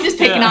you. I'm just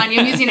picking on you.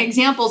 I'm using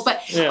examples.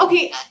 But yeah.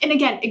 Okay, and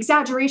again,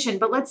 exaggeration.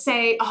 But let's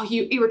say,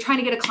 you were trying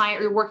to get a client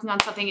or you're working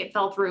on something, it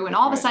fell through, and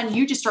all of a sudden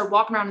you just start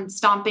walking around and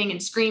stomping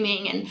and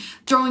screaming and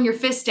throwing your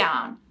fist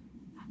down.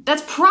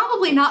 That's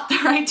probably not the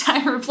right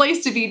time or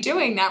place to be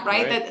doing that,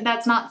 right?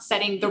 That's not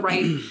setting the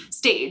right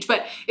stage.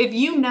 But if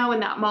in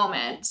that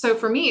moment, so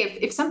for me,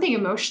 if something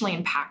emotionally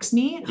impacts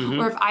me, mm-hmm.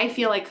 or if I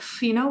feel like,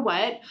 you know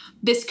what,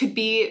 this could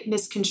be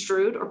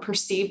misconstrued or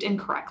perceived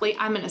incorrectly,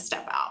 I'm going to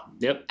step out.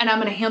 Yep. And I'm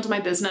going to handle my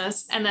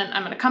business, and then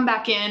I'm going to come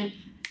back in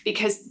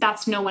because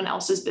that's no one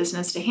else's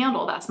business to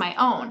handle. That's my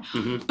own.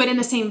 Mm-hmm. But in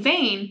the same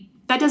vein,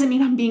 that doesn't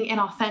mean I'm being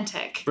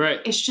inauthentic.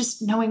 Right. It's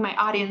just knowing my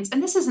audience,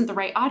 and this isn't the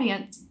right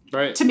audience.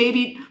 Right. To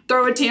maybe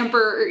throw a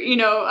temper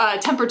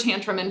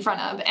tantrum in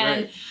front of.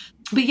 And, right.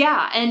 But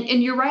yeah,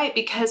 and you're right,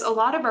 because a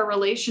lot of our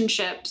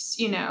relationships,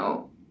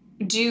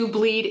 do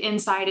bleed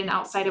inside and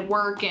outside of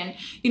work. And,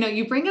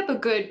 you bring up a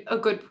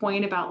good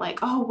point about like,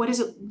 oh, what does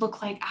it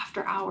look like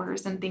after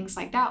hours and things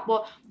like that?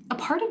 Well, a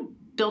part of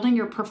building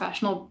your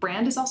professional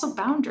brand is also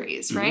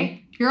boundaries, mm-hmm.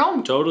 right? Your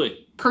own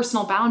totally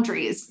personal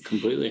boundaries.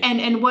 Completely.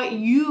 And what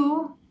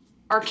you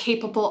are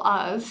capable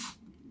of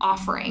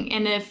offering.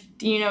 And if,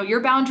 your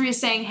boundary is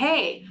saying,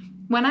 hey,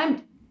 when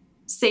I'm,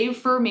 save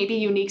for maybe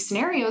unique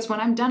scenarios, when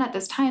I'm done at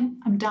this time,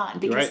 I'm done.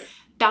 Because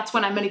that's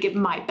when I'm going to give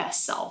my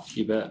best self.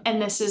 You bet.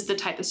 And this is the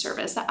type of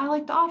service that I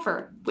like to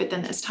offer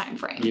within this time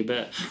frame. You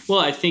bet. Well,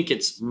 I think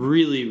it's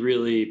really,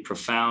 really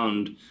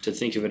profound to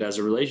think of it as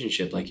a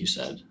relationship, like you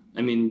said.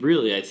 I mean,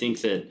 really, I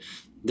think that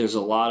there's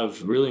a lot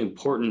of really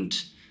important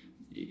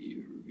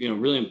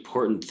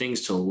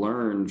things to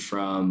learn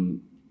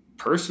from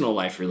personal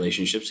life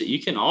relationships that you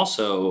can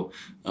also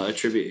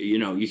attribute,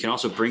 you can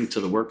also bring to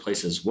the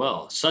workplace as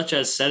well, such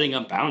as setting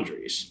up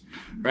boundaries,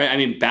 Right? I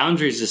mean,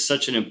 boundaries is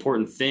such an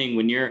important thing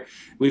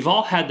we've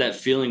all had that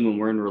feeling when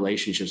we're in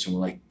relationships and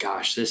we're like,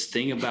 gosh, this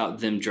thing about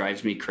them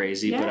drives me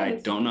crazy, but I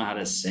don't know how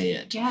to say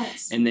it.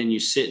 Yes. And then you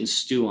sit and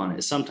stew on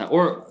it sometimes.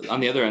 Or on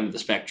the other end of the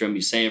spectrum,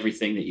 you say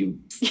everything that right?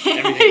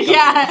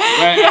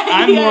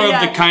 I'm more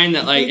of the kind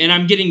that like, and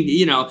I'm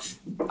getting,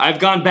 I've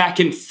gone back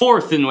and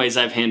forth in ways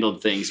I've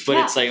handled things, but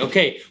it's like,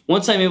 okay,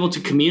 once I'm able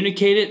to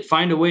communicate it,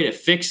 find a way to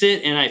fix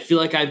it, and I feel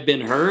like I've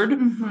been heard,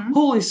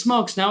 holy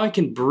smokes, now I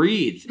can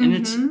breathe. And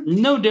it's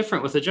no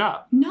different with a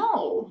job.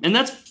 No. And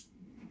that's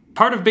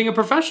part of being a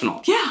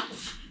professional. Yeah.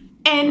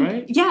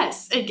 And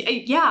yes.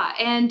 Yeah.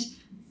 And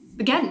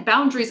again,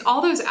 boundaries,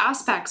 all those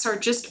aspects are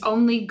just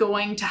only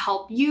going to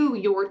help you,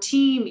 your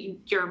team,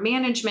 your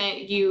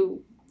management,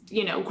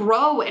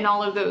 grow in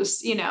all of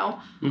those,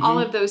 all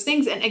of those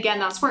things. And again,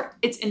 that's where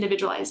it's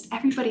individualized.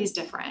 Everybody's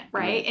different,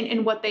 right?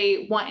 And what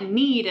they want and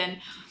need. And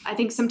I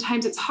think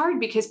sometimes it's hard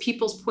because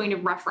people's point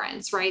of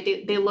reference, right?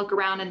 They look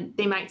around and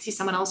they might see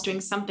someone else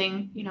doing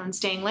something, and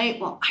staying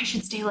late. Well, I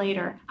should stay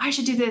later. I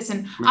should do this.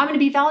 And I'm going to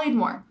be valued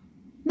more.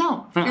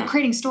 No, you're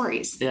creating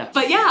stories. Yeah.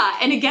 But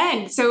and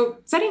again, so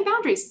setting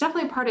boundaries,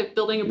 definitely a part of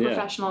building a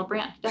professional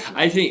brand.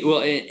 Definitely. I think,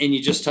 and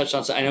you just touched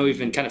on, I know we've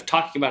been kind of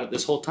talking about it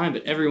this whole time,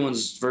 but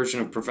everyone's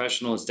version of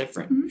professional is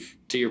different,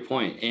 to your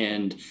point.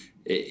 And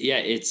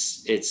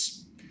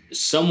it's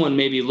someone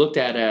maybe looked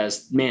at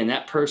as, man,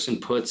 that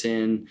person puts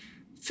in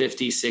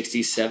 50,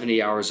 60,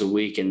 70 hours a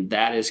week, and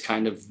that is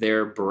kind of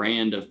their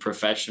brand of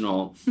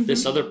professional.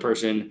 This other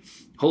person,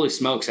 holy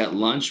smokes, at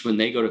lunch when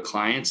they go to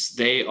clients,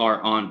 they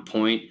are on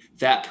point.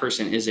 That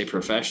person is a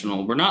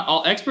professional. We're not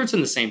all experts in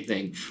the same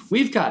thing.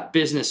 We've got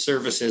business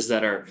services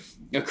that are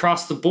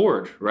across the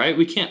board, right?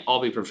 We can't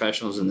all be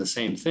professionals in the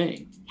same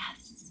thing.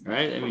 Yes.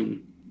 Right? I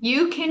mean,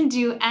 you can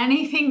do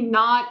anything,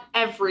 not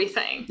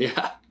everything.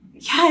 Yeah.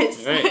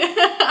 Yes. Right.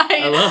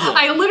 I love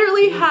it. I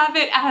literally have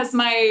it as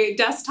my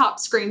desktop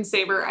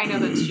screensaver. I know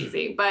that's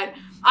cheesy, but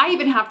I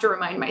even have to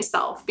remind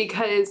myself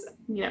because,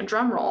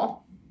 drum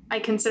roll, I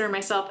consider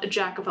myself a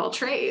jack of all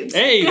trades.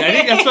 Hey, I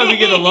think that's why we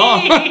get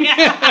along.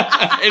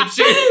 I'm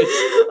serious.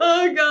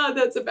 Oh, God,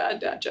 that's a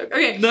bad dad joke.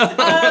 Okay. No.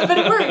 But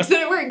it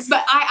works.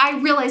 But I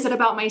realize that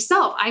about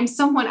myself. I'm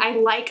someone, I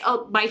like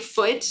my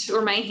foot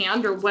or my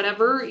hand or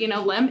whatever,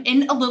 limb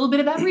in a little bit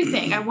of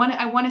everything. I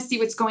want to see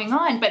what's going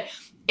on. But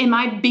am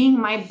I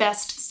being my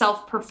best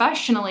self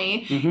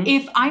professionally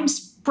if I'm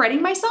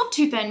spreading myself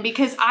too thin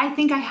because I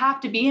think I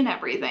have to be in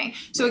everything?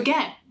 So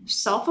again,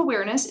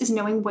 self-awareness is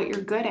knowing what you're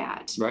good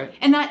at. Right.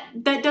 And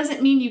that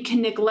doesn't mean you can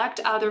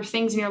neglect other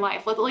things in your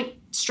life, like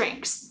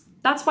strengths.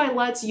 That's why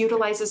Let's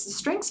utilizes the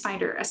Strengths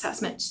Finder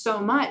assessment so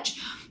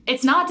much.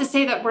 It's not to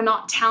say that we're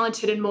not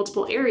talented in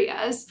multiple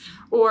areas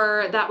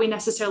or that we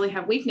necessarily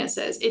have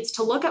weaknesses. It's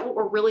to look at what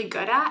we're really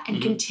good at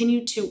and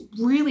continue to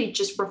really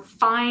just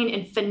refine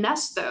and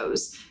finesse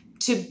those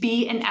to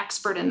be an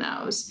expert in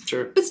those.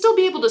 Sure. But still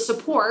be able to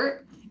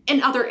support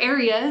in other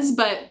areas.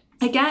 But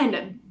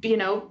again,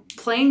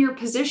 playing your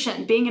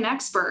position, being an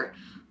expert.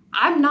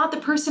 I'm not the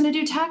person to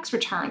do tax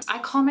returns. I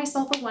call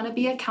myself a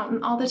wannabe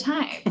accountant all the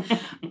time.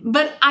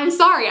 But I'm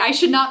sorry, I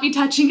should not be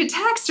touching a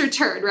tax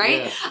return,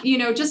 right?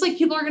 Yeah. Just like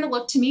people are going to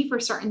look to me for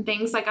certain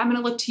things, like I'm going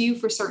to look to you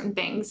for certain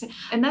things.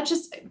 And that's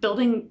just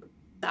building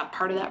that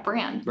part of that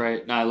brand.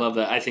 Right. No, I love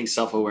that. I think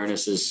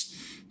self-awareness is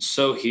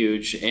so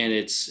huge, and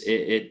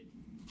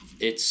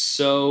it's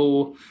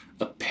so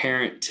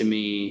apparent to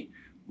me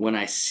when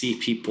I see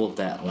people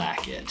that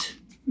lack it.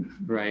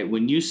 Right.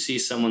 When you see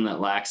someone that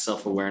lacks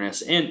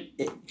self-awareness, and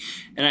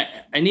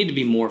I need to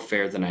be more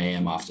fair than I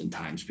am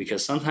oftentimes,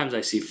 because sometimes I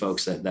see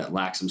folks that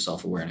lack some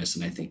self-awareness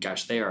and I think,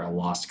 gosh, they are a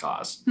lost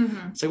cause.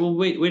 It's like, well,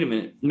 wait a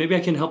minute. Maybe I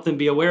can help them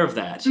be aware of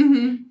that.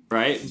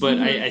 Right. But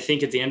I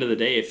think at the end of the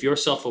day, if you're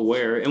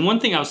self-aware, and one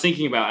thing I was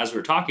thinking about as we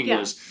were talking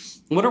was,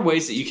 what are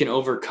ways that you can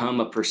overcome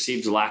a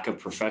perceived lack of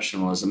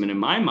professionalism? And in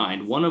my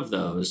mind, one of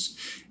those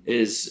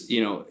is,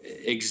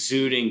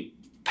 exuding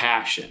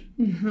passion.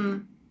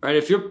 Right?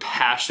 If you're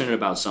passionate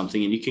about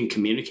something and you can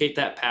communicate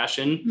that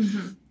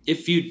passion,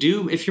 if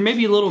you're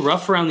maybe a little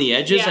rough around the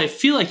edges, I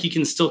feel like you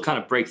can still kind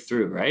of break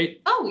through,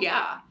 right? Oh,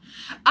 yeah.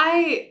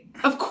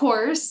 Of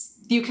course,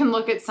 you can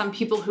look at some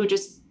people who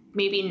just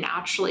maybe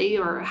naturally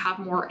or have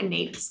more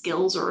innate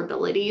skills or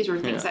abilities or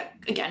things that,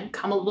 again,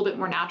 come a little bit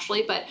more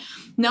naturally. But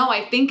no,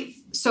 I think,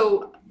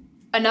 so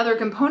another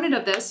component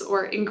of this,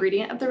 or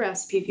ingredient of the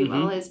recipe, if you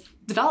will, is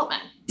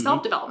development,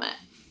 self-development.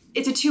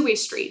 It's a two-way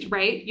street,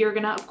 right? You're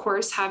going to, of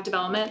course, have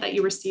development that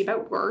you receive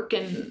at work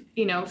and,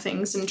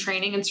 things and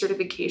training and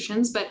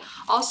certifications. But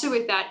also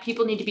with that,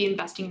 people need to be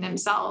investing in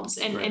themselves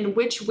and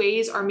which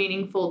ways are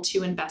meaningful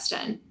to invest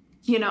in.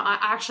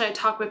 I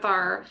talk with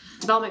our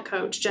development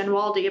coach, Jen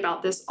Waldy,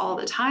 about this all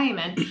the time.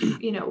 And,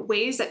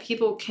 ways that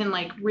people can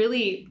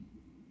really,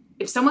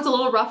 if someone's a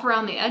little rough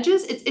around the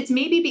edges, it's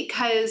maybe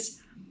because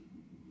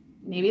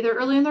maybe they're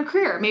early in their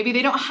career. Maybe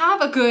they don't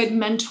have a good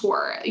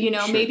mentor,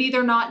 maybe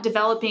they're not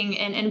developing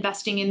and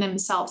investing in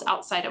themselves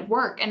outside of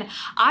work. And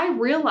I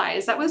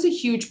realized that was a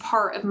huge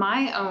part of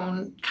my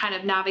own kind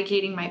of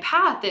navigating my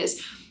path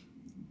is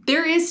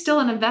there is still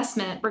an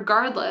investment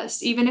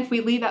regardless, even if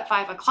we leave at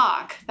 5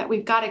 o'clock, that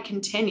we've got to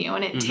continue.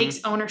 And it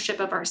takes ownership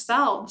of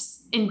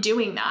ourselves in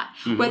doing that.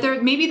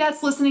 Whether maybe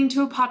that's listening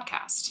to a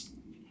podcast.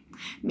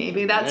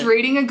 Maybe that's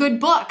reading a good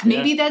book.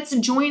 Maybe that's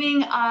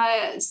joining,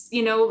 I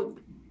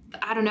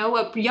don't know,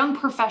 a young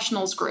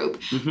professionals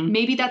group.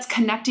 Maybe that's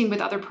connecting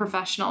with other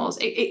professionals.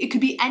 It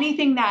could be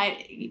anything that,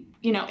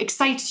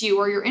 excites you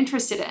or you're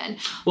interested in.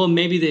 Well,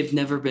 maybe they've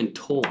never been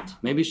told.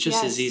 Maybe it's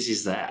just as easy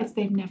as that. If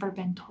they've never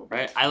been told.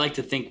 Right? I like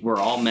to think we're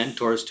all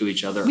mentors to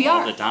each other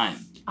all the time.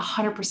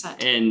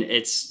 100%. And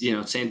it's,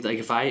 same, like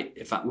if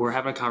we're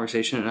having a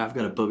conversation and I've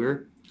got a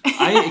booger,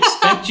 I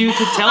expect you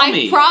to tell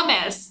me. I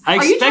promise. I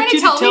Are you trying expect to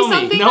you tell to tell me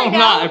something me. No, right I'm now?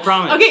 not. I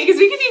promise. Okay, because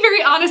we can be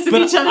very honest with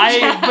each other.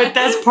 But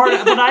that's part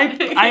of. But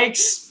I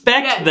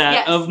expect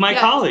that of my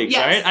colleagues,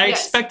 right? I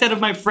expect that of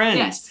my friends.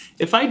 Yes.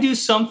 If I do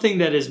something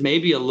that is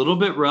maybe a little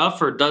bit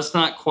rough or does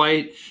not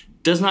quite,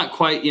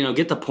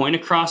 get the point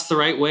across the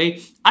right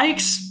way, I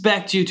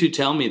expect you to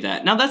tell me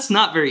that. Now that's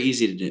not very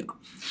easy to do.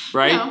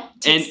 Right? No,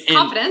 and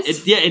confidence.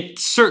 It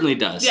certainly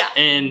does. Yeah.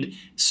 And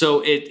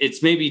so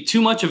it's maybe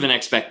too much of an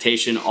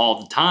expectation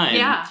all the time.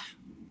 Yeah.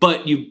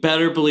 But you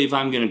better believe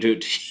I'm going to do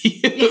it to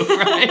you,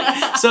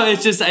 right? So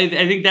it's just, I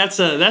think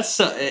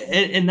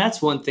and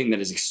that's one thing that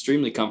is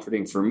extremely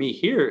comforting for me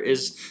here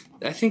is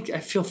I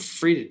feel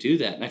free to do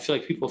that. And I feel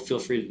like people feel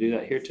free to do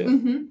that here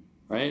too.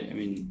 Right? I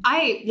mean.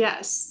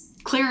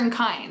 Clear and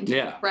kind.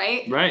 Yeah.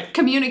 Right? Right.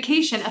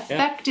 Communication,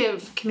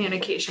 effective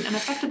communication and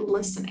effective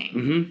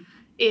listening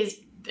is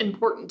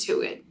important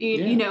to it.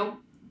 You know,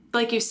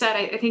 like you said,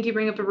 I think you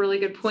bring up a really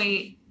good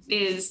point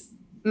is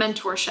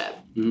mentorship.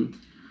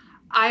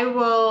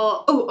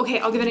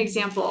 I'll give an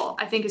example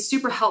I think is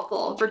super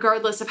helpful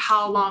regardless of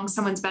how long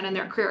someone's been in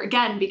their career.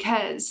 Again,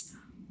 because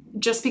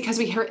just because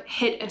we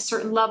hit a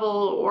certain level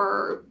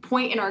or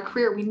point in our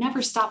career, we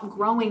never stop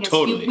growing. That's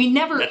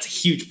a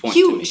huge point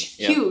to me.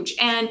 Huge.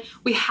 And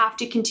we have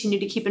to continue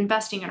to keep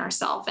investing in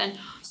ourselves. And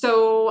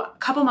so a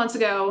couple months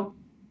ago,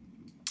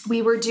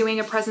 we were doing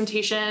a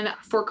presentation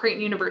for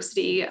Creighton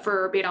University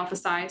for Beta Alpha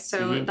Psi.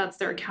 So that's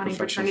their accounting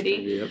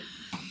fraternity. Yep.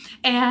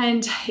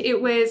 And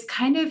it was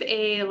kind of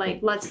a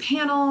let's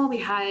panel. We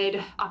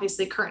had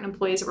obviously current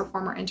employees or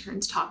former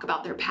interns talk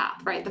about their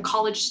path, right?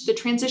 The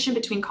transition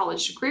between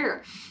college to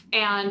career.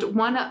 And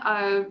one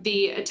of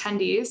the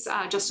attendees,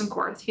 Justin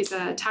Korth, he's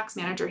a tax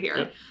manager here.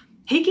 Yep.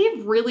 He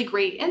gave really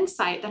great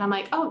insight that I'm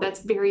like, oh,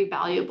 that's very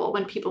valuable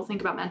when people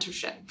think about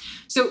mentorship.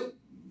 So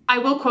I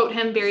will quote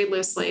him very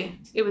loosely.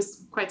 It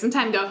was quite some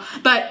time ago,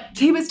 but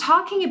he was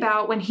talking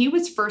about when he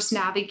was first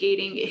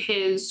navigating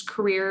his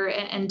career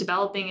and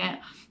developing it.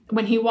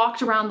 When he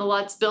walked around the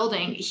Lutz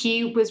building,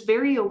 he was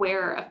very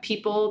aware of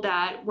people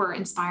that were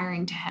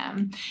inspiring to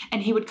him.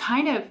 And he would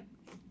kind of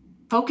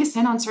focus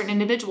in on certain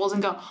individuals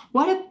and go,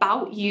 what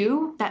about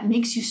you that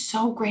makes you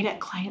so great at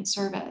client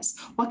service?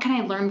 What can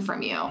I learn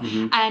from you?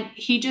 And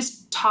he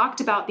just talked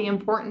about the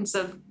importance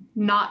of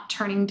not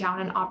turning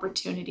down an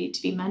opportunity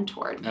to be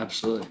mentored.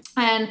 Absolutely.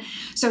 And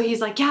so he's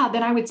like,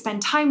 then I would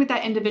spend time with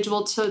that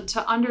individual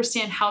to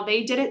understand how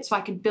they did it so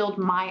I could build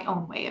my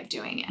own way of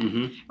doing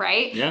it.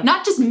 Right? Yeah.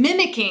 Not just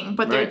mimicking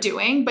what they're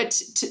doing, but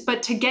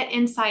to get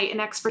insight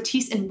and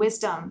expertise and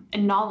wisdom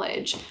and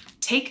knowledge.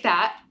 Take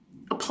that,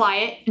 apply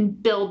it,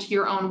 and build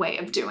your own way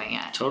of doing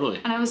it. Totally.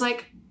 And I was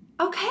like,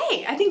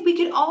 okay, I think we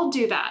could all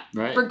do that,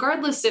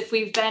 regardless if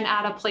we've been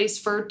at a place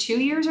for 2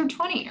 years or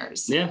 20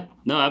 years. Yeah,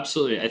 no,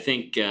 absolutely. I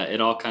think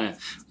it all kind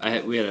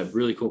of, we had a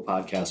really cool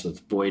podcast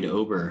with Boyd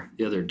Ober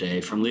the other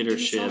day from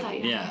Leadership.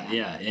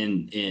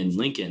 In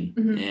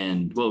Lincoln.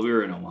 And, well, we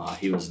were in Omaha.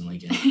 He was in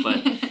Lincoln.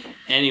 But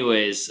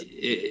anyways,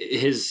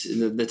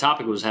 the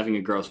topic was having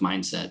a growth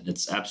mindset.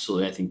 It's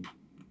absolutely, I think,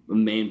 a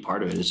main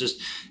part of it. It's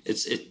just,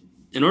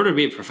 in order to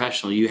be a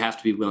professional, you have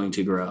to be willing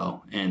to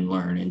grow and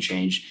learn and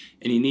change.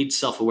 And you need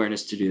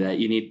self-awareness to do that.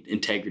 You need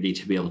integrity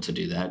to be able to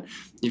do that.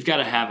 You've got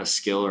to have a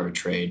skill or a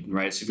trade,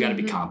 right? So you've got to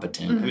be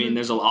competent. I mean,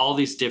 there's all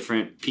these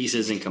different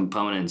pieces and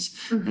components,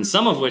 and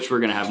some of which we're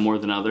going to have more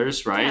than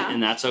others, right? Yeah.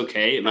 And that's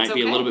okay. It might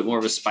be a little bit more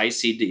of a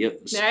spicy recipe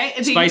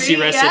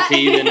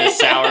than a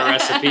sour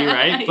recipe,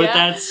 right?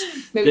 But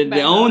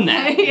they own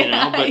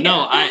that, But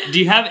no, do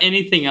you have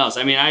anything else?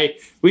 I mean,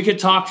 we could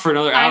talk for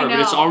another hour, but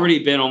it's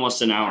already been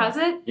almost an hour. Has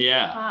it?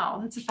 Yeah. Wow,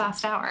 that's a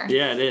fast hour.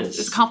 Yeah, it is.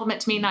 Just compliment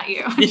to me, not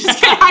you. I'm just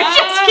kidding. I'm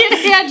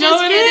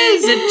just kidding. It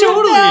is. It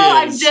totally is.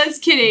 I'm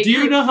just kidding. Do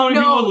you know how many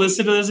people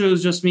listen to this? It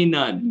was just me,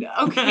 none.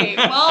 Okay.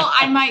 Well,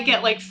 I might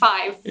get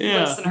 5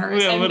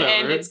 listeners,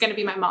 and it's going to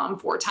be my mom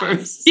 4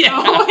 times.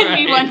 And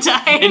me 1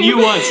 time. And you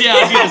once, yeah.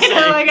 I was going to say.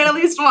 I got at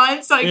least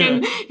once, so I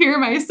can hear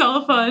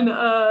myself on,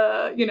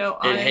 I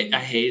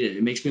hate it.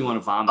 It makes me want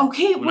to vomit.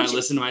 Okay. When I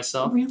listen to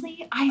myself.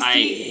 Really? I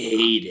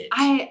hate it.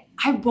 I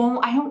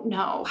don't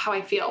know how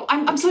I feel.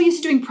 I'm so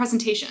used to doing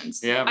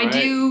presentations. Yeah, right. I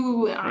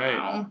don't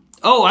know.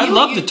 Oh, I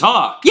love to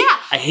talk. Yeah.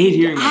 I hate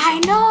hearing myself. I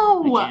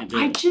know. I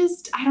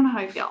don't know how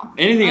I feel.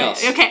 Anything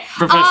else? Okay.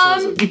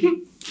 Professionalism.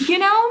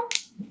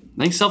 I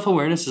think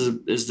self-awareness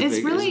is the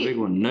big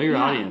one. Know your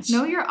audience.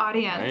 Know your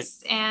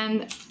audience. Right?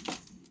 And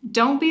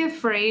don't be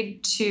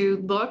afraid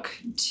to look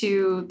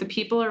to the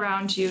people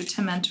around you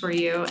to mentor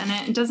you.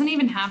 And it doesn't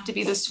even have to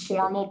be this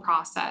formal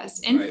process.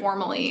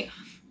 Informally,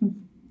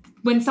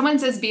 when someone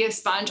says be a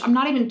sponge, I'm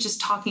not even just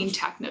talking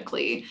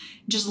technically.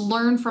 Just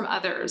learn from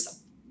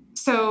others.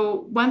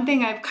 So one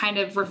thing I've kind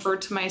of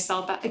referred to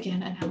myself,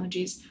 again,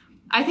 analogies,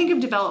 I think of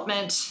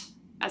development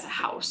as a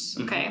house,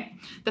 okay?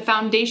 The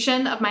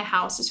foundation of my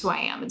house is who I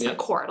am. It's my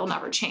core. It'll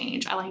never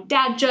change. I like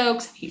dad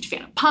jokes. I'm a huge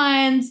fan of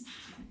puns.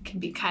 Can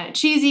be kind of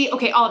cheesy.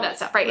 Okay, all of that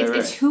stuff, right?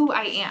 It's who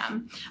I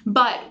am.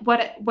 But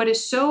what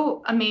is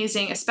so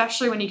amazing,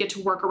 especially when you get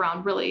to work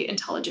around really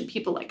intelligent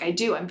people like I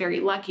do, I'm very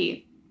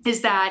lucky,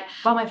 is that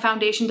while my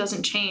foundation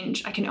doesn't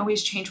change, I can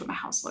always change what my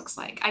house looks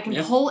like. I can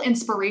pull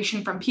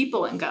inspiration from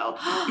people and go,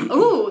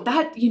 oh,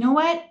 that, you know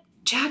what?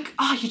 Jack,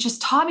 you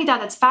just taught me that.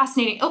 That's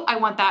fascinating. Oh, I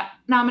want that.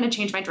 Now I'm going to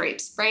change my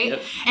drapes, right?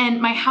 Yep.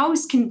 And my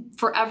house can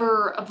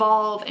forever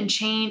evolve and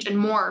change and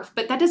morph,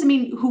 but that doesn't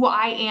mean who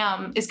I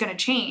am is going to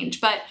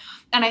change.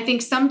 And I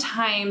think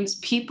sometimes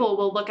people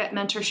will look at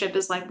mentorship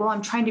as like, well,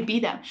 I'm trying to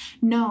be them.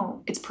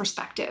 No, it's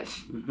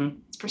perspective.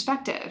 It's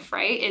perspective,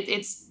 right?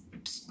 It's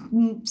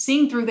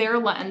seeing through their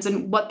lens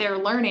and what they're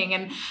learning.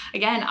 And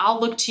again, I'll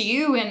look to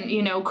you and,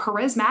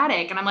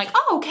 charismatic. And I'm like,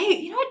 oh, okay,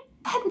 you know what?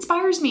 That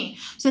inspires me.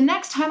 So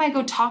next time I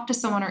go talk to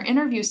someone or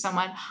interview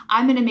someone,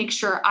 I'm going to make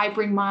sure I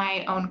bring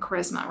my own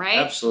charisma, right?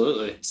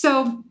 Absolutely.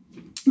 So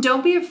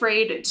don't be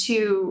afraid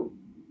to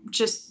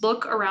just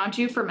look around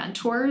you for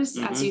mentors.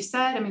 As you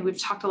said, I mean, we've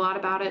talked a lot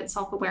about it,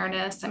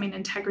 self-awareness. I mean,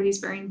 integrity is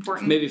very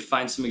important. Maybe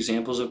find some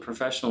examples of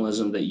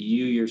professionalism that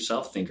you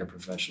yourself think are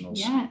professionals.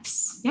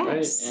 Yes.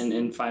 Right?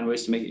 And find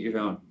ways to make it your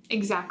own.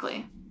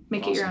 Exactly.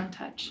 Make it your own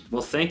touch.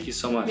 Well, thank you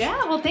so much.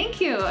 Yeah, well, thank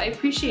you. I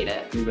appreciate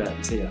it. You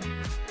bet. See ya.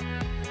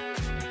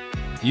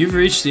 You've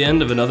reached the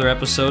end of another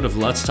episode of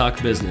Let's Talk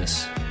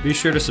Business. Be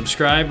sure to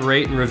subscribe,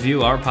 rate, and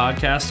review our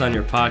podcast on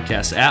your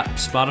podcast app,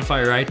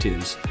 Spotify, or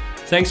iTunes.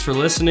 Thanks for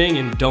listening,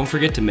 and don't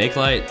forget to make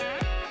light.